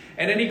women.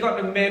 And then he got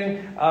the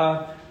men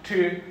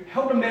to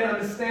help the men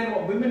understand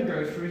what women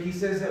go through. He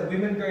says that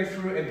women go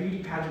through a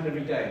beauty pageant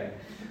every day.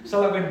 So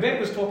like when Ben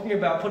was talking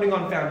about putting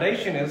on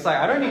foundation, it's like,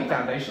 I don't need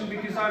foundation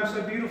because I'm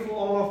so beautiful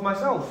all of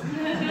myself.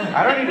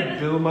 I don't need to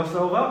build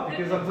myself up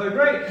because I'm so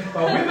great.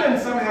 But women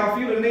somehow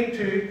feel the need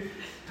to,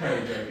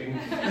 totally joking,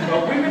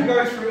 but women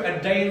go through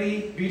a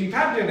daily beauty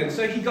pageant. And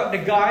so he got the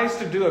guys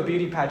to do a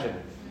beauty pageant.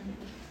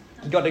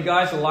 He got the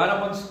guys to line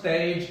up on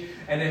stage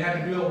and they had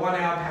to do a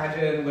 1-hour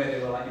pageant where they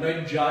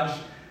were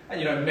judged,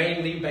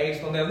 mainly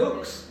based on their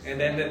looks. And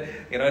then,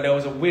 there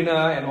was a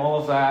winner and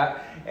all of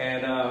that.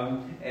 And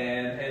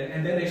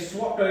then they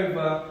swapped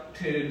over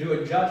to do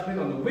a judgment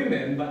on the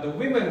women, but the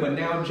women were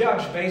now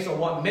judged based on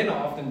what men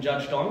are often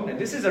judged on. And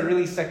this is a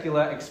really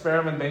secular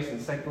experiment based on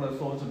secular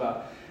thoughts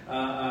about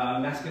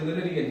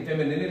masculinity and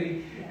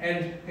femininity.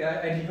 And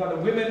he got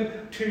the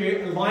women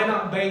to line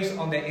up based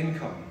on their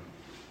income.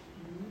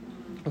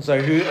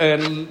 So who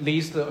earned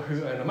least,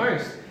 who earned the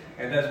most.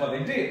 And that's what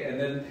they did. And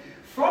then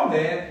from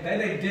there, then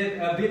they did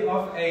a bit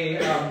of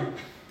a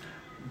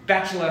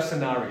bachelor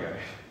scenario,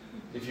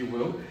 if you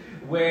will,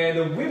 where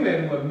the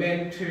women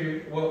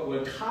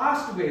were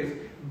tasked with,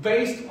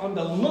 based on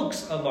the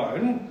looks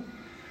alone,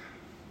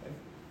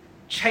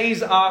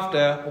 chase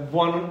after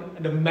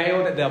the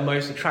male that they're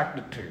most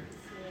attracted to.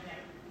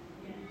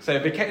 So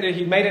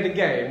he made it a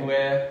game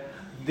where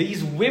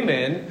these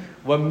women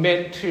were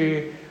meant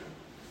to,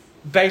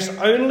 based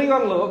only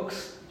on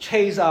looks,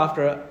 chase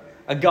after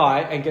a guy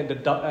and get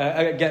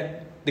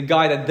the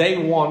guy that they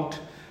want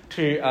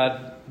to,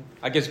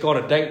 go on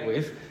a date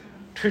with,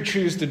 to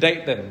choose to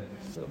date them.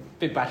 A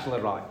bit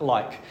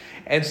bachelor-like.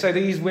 And so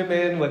these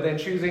women were then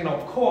choosing,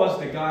 of course,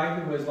 the guy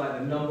who was like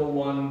the number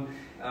one,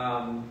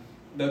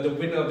 the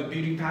winner of the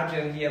beauty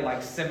pageant. He had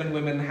like 7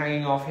 women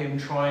hanging off him,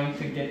 trying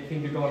to get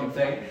him to go on a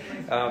date.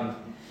 And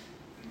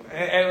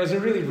it was a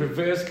really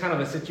reverse kind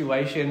of a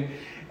situation.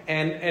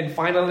 And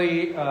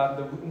finally,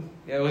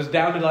 it was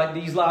down to like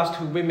these last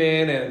 2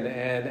 women,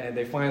 and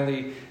they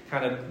finally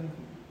kind of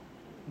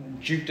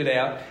juked it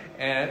out.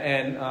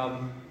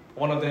 And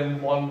one of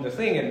them won the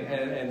thing,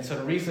 and so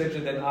the researcher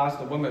then asked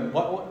the woman,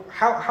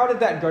 how did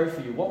that go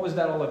for you? What was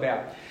that all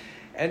about?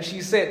 And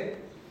she said,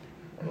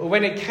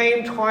 when it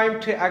came time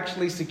to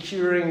actually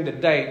securing the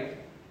date,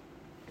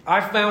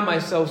 I found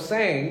myself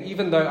saying,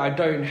 even though I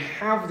don't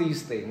have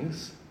these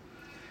things,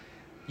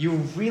 you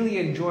really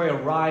enjoy a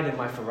ride in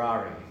my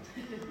Ferrari.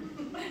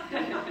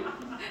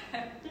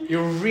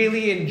 You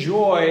really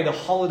enjoy the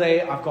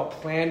holiday I've got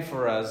planned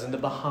for us in the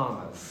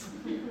Bahamas.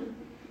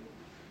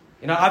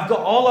 I've got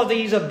all of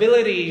these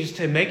abilities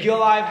to make your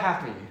life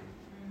happy.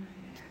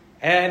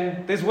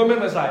 And this woman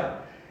was like,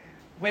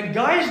 when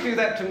guys do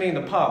that to me in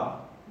the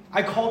pub,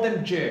 I call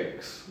them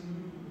jerks.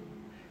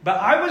 But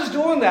I was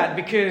doing that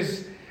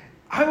because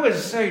I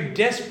was so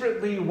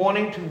desperately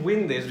wanting to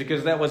win this,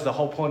 because that was the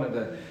whole point of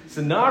the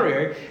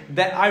scenario,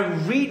 that I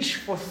reached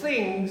for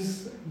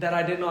things that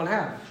I did not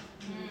have.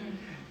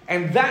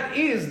 And that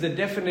is the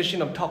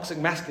definition of toxic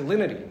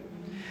masculinity,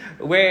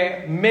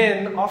 where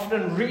men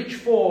often reach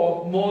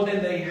for more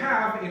than they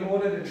have in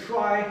order to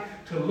try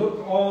to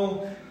look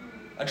all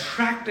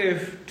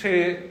attractive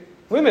to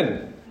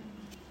women.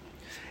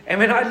 And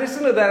when I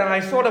listened to that and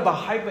I thought of a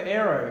hyper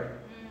arrow,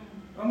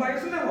 I'm like,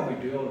 isn't that what we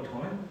do all the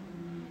time?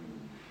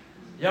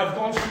 Yeah, I've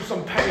gone through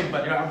some pain,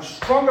 but I'm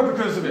stronger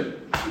because of it.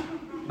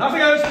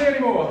 Nothing hurts me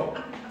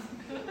anymore.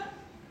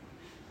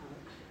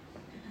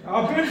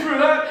 I've been through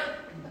that.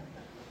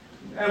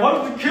 And what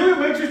does it kill you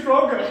makes you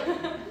stronger.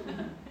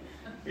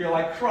 You're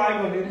like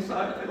crying on the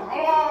inside. You're like,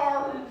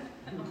 oh!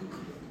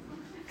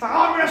 It's like,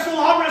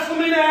 arm wrestle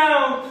me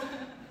now.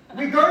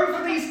 We go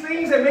for these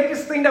things that make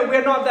us think that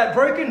we're not that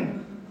broken.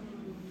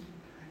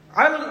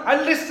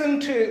 I listen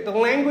to the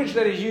language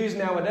that is used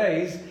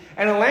nowadays,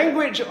 and the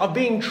language of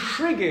being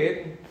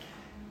triggered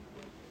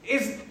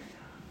is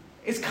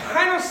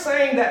kind of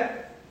saying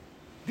that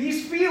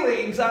these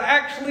feelings are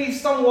actually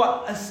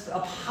somewhat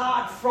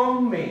apart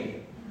from me.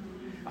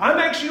 I'm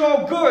actually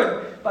all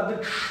good, but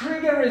the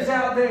trigger is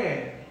out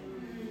there.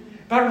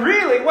 But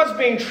really, what's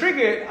being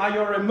triggered are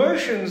your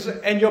emotions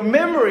and your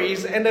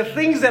memories and the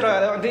things that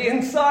are on the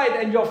inside,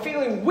 and you're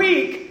feeling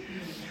weak,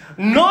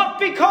 not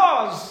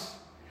because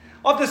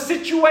of the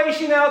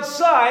situation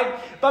outside,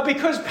 but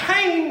because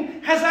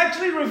pain has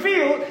actually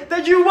revealed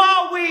that you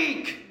are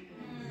weak.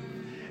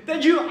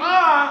 That you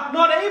are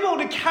not able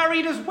to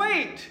carry this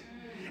weight.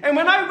 And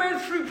when I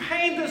went through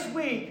pain this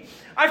week,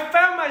 I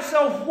found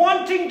myself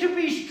wanting to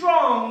be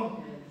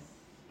strong,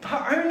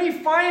 but only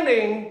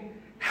finding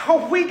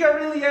how weak I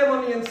really am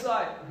on the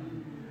inside.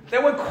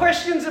 There were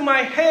questions in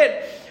my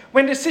head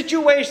when the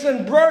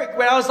situation broke,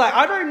 where I was like,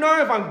 I don't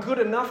know if I'm good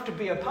enough to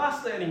be a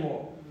pastor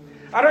anymore.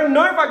 I don't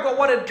know if I've got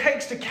what it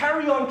takes to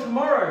carry on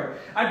tomorrow.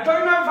 I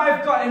don't know if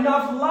I've got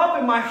enough love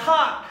in my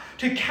heart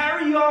to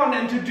carry on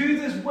and to do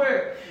this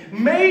work.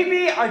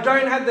 Maybe I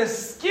don't have the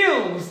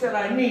skills that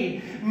I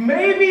need.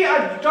 Maybe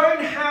I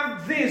don't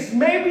have this.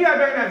 Maybe I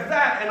don't have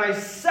that. And I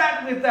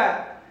sat with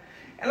that.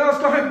 And I was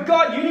going,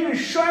 God, you need to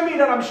show me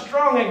that I'm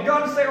strong. And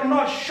God said, I'm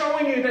not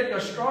showing you that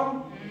you're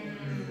strong.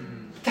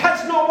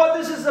 That's not what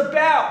this is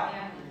about.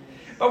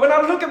 But when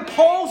I look at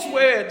Paul's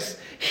words,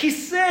 he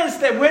says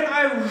that when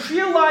I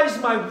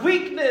realized my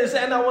weakness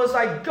and I was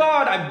like,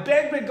 God, I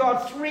begged with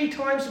God 3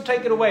 times to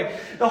take it away.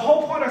 The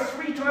whole point of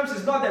 3 times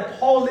is not that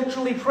Paul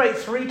literally prayed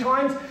 3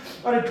 times,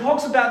 but it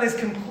talks about this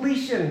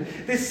completion,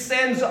 this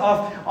sense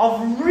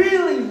of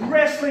really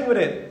wrestling with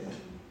it.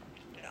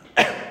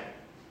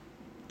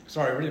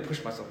 Sorry, I really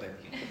pushed myself there.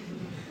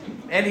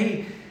 And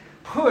he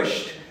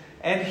pushed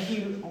and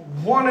he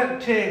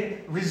wanted to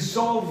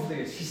resolve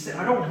this. He said,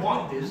 I don't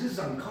want this. This is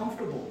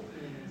uncomfortable.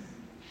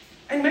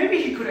 And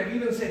maybe he could have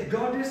even said,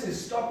 God, this is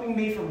stopping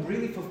me from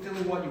really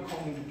fulfilling what you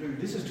called me to do.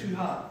 This is too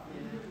hard.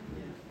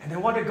 And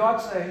then what did God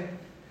say?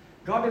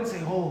 God didn't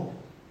say, oh,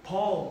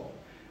 Paul,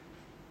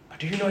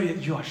 do you know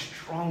that you are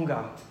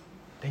stronger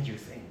than you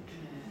think?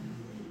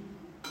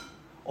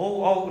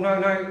 Oh,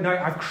 no,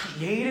 I've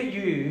created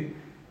you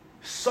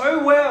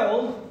so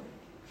well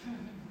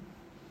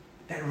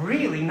that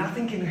really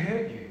nothing can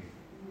hurt you.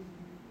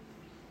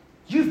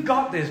 You've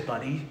got this,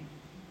 buddy.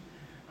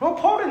 Well,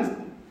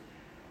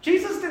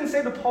 Jesus didn't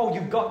say to Paul,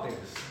 you've got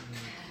this.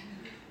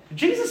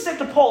 Jesus said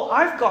to Paul,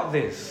 I've got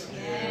this.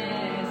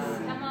 Yes,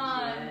 come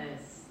on.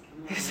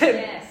 He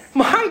said,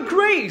 my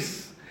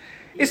grace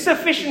is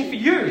sufficient for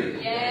you.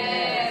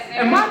 Yes,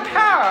 and my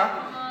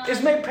power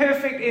is made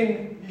perfect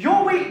in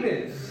your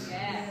weakness.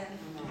 Yes.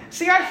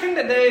 See, I think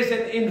that there is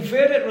an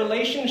inverted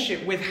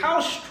relationship with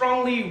how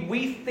strongly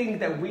we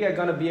think that we are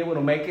going to be able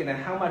to make it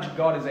and how much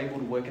God is able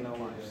to work in our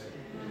lives.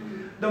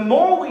 The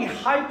more we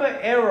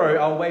hyper-arrow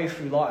our way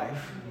through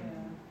life,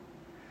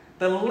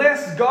 the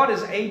less God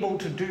is able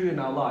to do in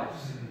our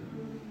lives.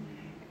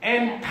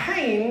 And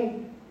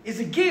pain is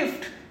a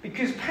gift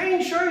because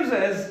pain shows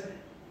us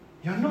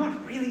you're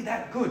not really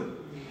that good.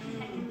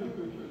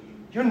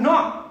 You're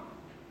not.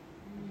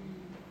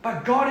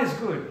 But God is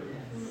good.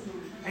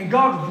 And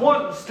God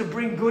wants to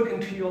bring good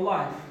into your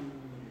life.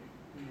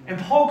 And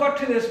Paul got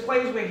to this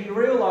place where he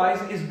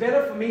realized it's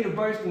better for me to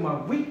boast in my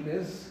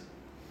weakness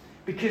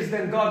because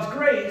then God's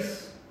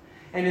grace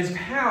and His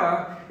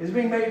power is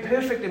being made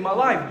perfect in my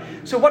life.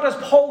 So what does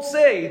Paul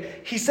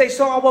say? He says,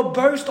 so I will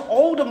boast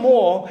all the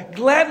more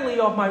gladly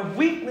of my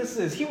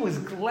weaknesses. He was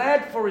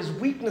glad for his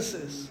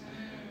weaknesses.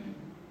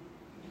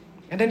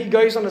 And then he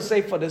goes on to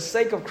say, for the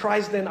sake of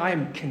Christ, then I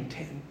am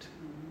content.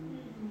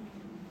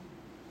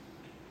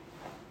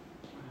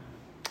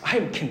 I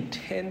am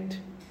content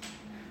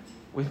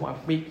with my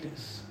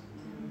weakness.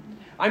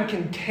 I'm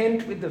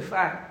content with the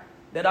fact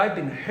that I've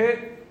been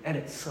hurt and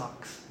it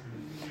sucks.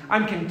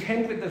 I'm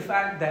content with the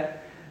fact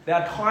that there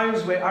are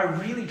times where I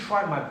really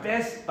try my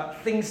best, but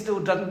things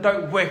still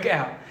don't work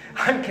out.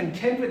 I'm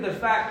content with the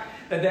fact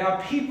that there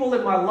are people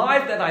in my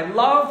life that I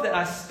love that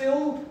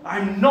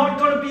I'm not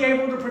going to be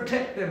able to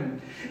protect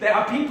them. There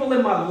are people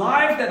in my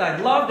life that I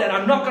love that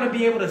I'm not going to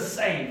be able to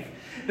save.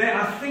 There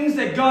are things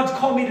that God's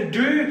called me to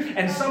do,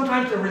 and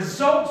sometimes the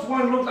results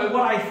won't look like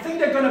what I think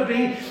they're going to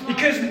be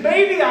because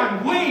maybe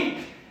I'm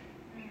weak,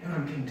 and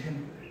I'm content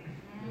with it.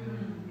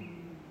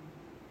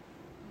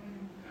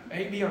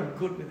 Maybe I'm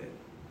good with it.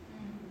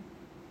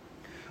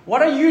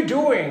 What are you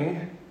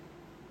doing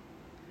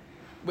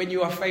when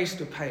you are faced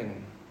with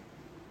pain?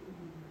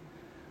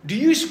 Do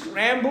you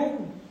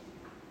scramble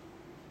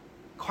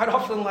quite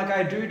often like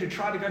I do to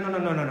try to go,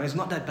 no, it's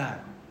not that bad.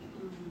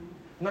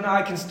 No,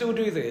 I can still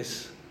do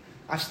this.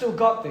 I've still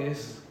got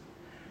this.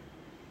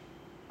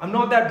 I'm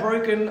not that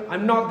broken.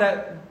 I'm not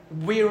that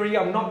weary.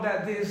 I'm not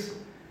that this.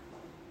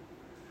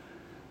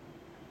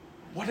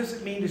 What does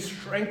it mean to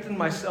strengthen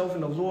myself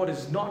in the Lord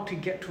is not to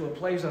get to a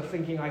place of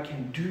thinking I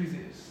can do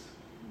this.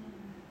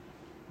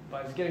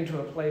 But it's getting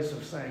to a place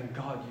of saying,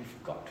 God,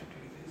 you've got to do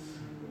this.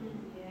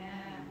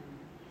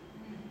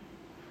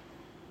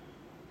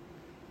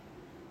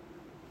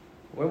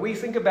 When we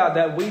think about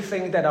that, we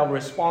think that our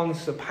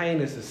response to pain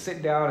is to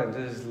sit down and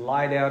just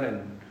lie down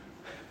and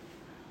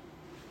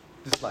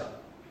just like,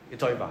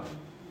 it's over.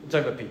 It's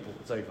over, people.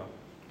 It's over.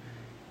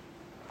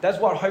 That's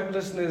what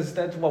hopelessness,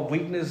 that's what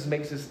weakness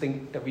makes us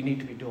think that we need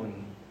to be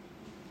doing.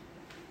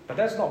 But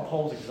that's not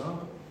Paul's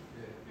example.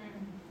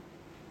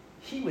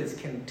 He was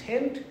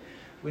content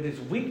with his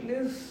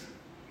weakness,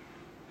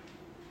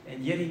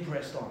 and yet he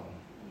pressed on.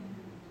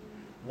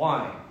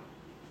 Why?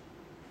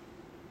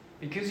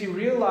 Because he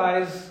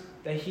realized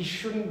that he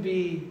shouldn't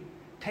be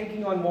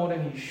taking on more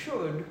than he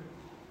should,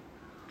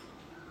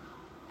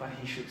 but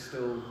he should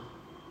still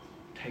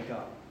take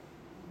up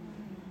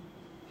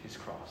his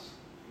cross.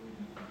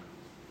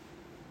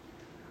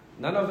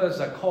 None of us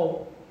are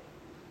called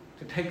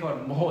to take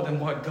on more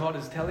than what God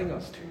is telling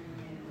us to.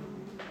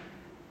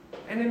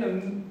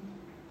 And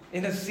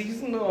in a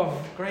season of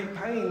great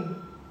pain,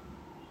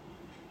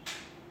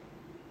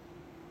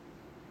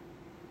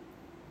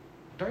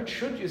 don't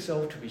shoot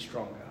yourself to be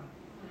stronger.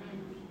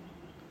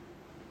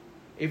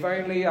 If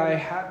only I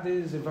had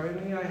this, if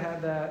only I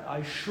had that,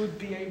 I should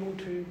be able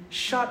to.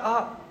 Shut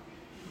up.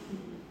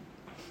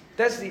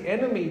 That's the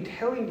enemy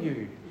telling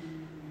you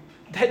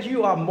that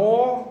you are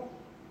more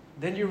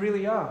than you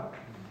really are.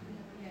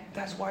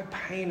 That's why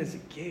pain is a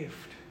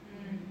gift.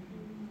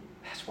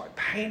 That's why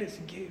pain is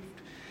a gift.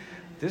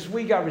 This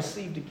week I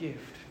received a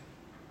gift.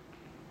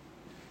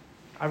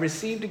 I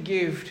received a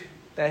gift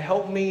that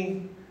helped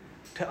me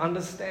to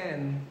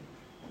understand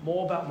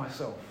more about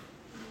myself.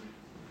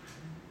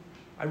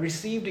 I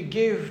received a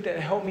gift that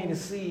helped me to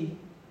see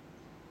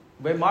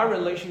where my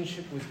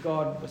relationship with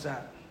God was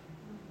at.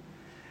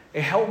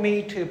 It helped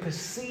me to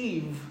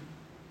perceive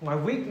my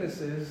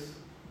weaknesses.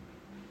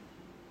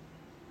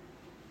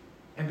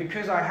 And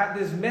because I had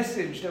this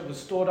message that was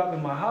stored up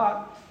in my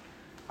heart,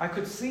 I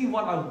could see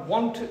what I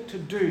wanted to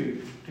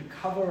do to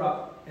cover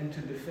up and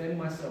to defend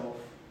myself.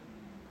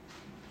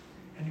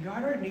 And you go, I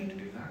don't need to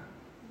do that.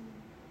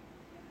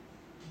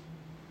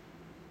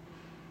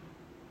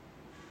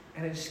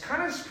 And it's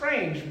kind of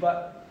strange,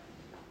 but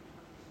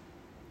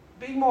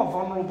being more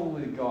vulnerable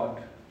with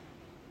God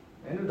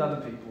and with other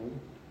people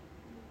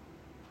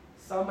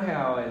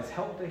somehow has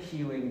helped the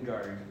healing go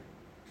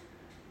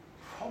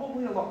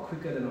probably a lot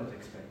quicker than I was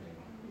expecting.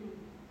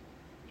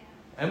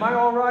 Am I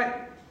all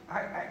right? I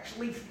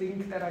actually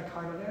think that I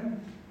kind of am.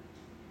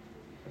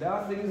 There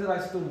are things that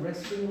I'm still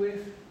wrestling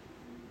with.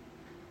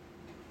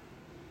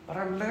 But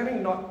I'm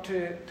learning not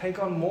to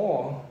take on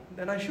more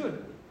than I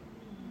should.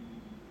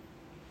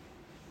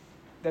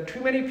 There are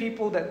too many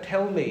people that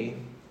tell me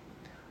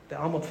that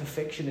I'm a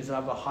perfectionist and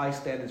I have a high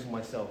standards for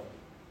myself.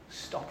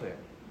 Stop it.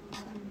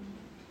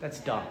 That's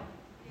dumb.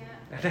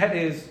 Yeah. That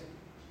is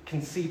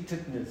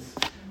conceitedness.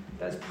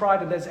 That's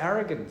pride and that's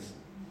arrogance.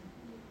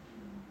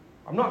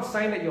 I'm not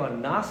saying that you're a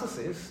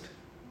narcissist.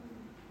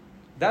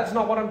 That's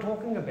not what I'm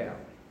talking about.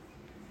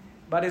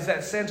 But it's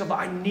that sense of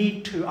I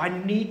need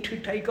to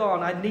take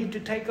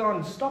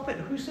on. Stop it.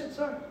 Who said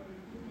so?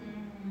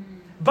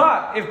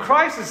 But if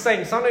Christ is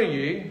saying something to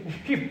you,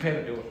 you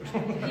better do it.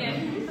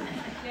 Yeah.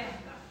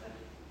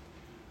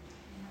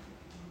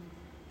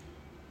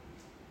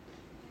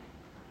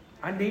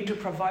 I need to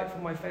provide for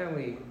my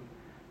family.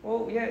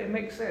 Well, yeah, it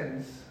makes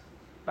sense.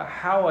 But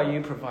how are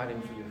you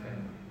providing for your family?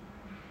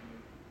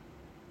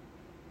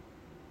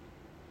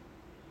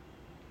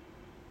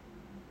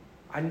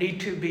 I need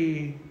to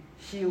be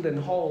healed and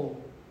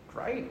whole.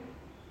 Great.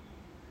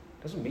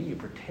 Doesn't mean you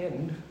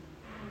pretend.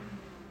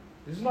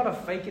 This is not a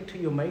fake it till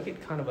you make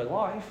it kind of a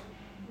life.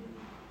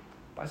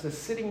 But it's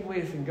just sitting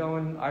with and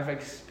going, I've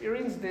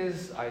experienced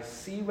this, I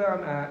see where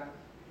I'm at,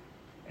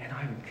 and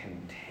I'm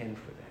content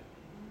with it.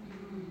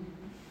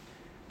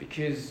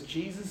 Because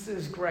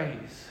Jesus'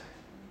 grace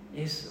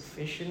is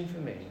sufficient for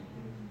me.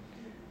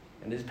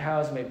 And his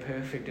power is made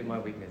perfect in my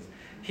weakness.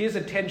 Here's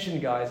a tension,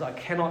 guys. I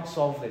cannot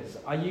solve this.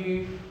 Are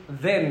you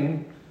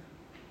then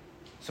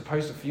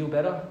supposed to feel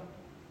better?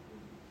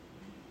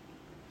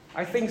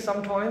 I think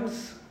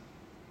sometimes.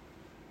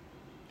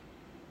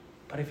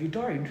 But if you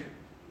don't,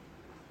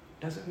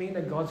 does it mean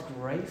that God's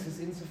grace is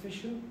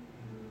insufficient?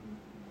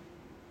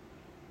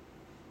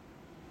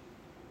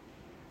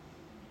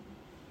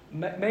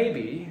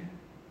 Maybe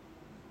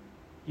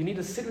you need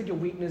to sit with your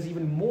weakness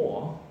even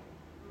more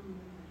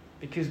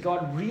because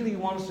God really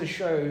wants to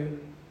show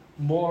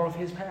more of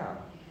his power.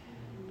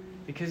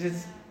 Because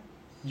it's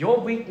your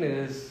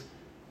weakness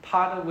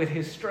partnered with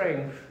his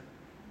strength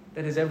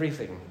that is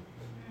everything.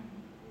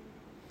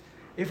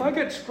 If I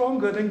get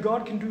stronger, then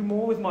God can do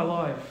more with my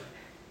life.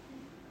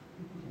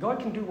 God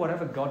can do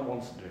whatever God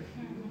wants to do.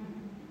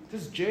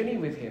 Just journey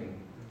with him.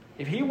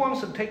 If he wants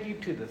to take you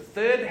to the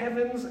third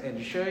heavens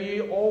and show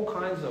you all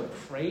kinds of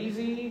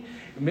crazy,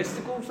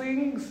 mystical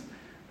things,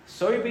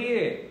 so be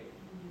it.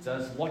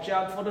 Just watch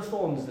out for the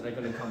thorns that are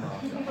going to come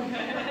after.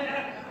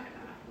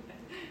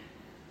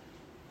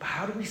 But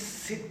how do we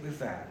sit with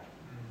that?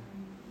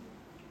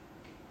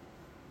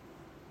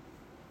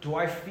 Do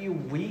I feel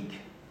weak?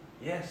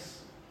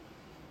 Yes.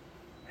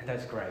 And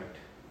that's great.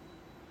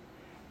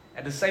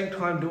 At the same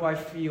time, do I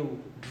feel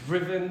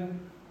driven,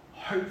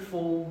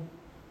 hopeful,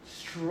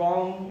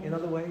 strong in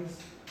other ways?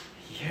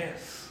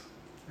 Yes.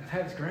 And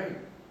that's great.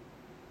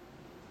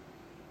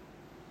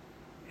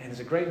 And it's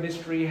a great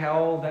mystery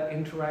how that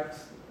interacts.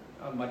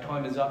 My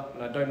time is up,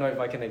 and I don't know if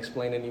I can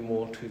explain any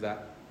more to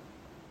that.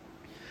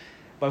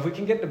 But if we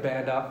can get the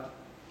band up,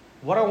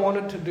 what I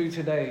wanted to do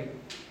today,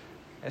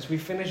 as we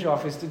finish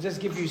off, is to just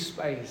give you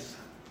space.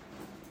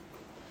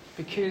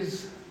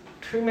 Because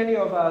too many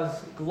of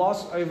us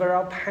gloss over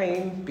our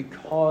pain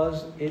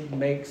because it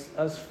makes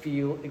us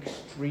feel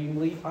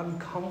extremely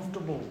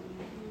uncomfortable.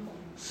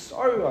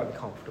 So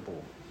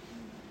uncomfortable.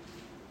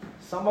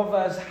 Some of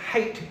us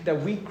hate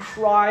that we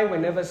cry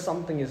whenever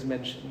something is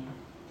mentioned.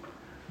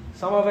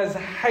 Some of us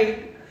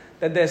hate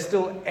that there's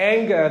still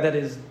anger that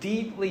is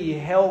deeply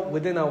held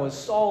within our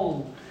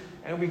soul.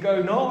 And we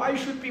go, no, I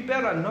should be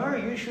better. No,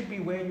 you should be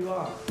where you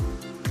are.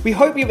 We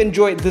hope you've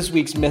enjoyed this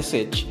week's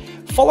message.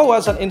 Follow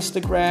us on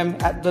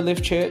Instagram at The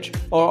Live Church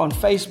or on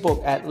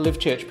Facebook at Live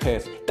Church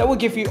Perth. That will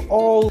give you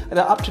all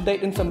the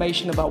up-to-date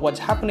information about what's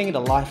happening in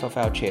the life of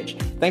our church.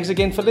 Thanks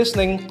again for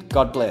listening.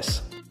 God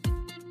bless.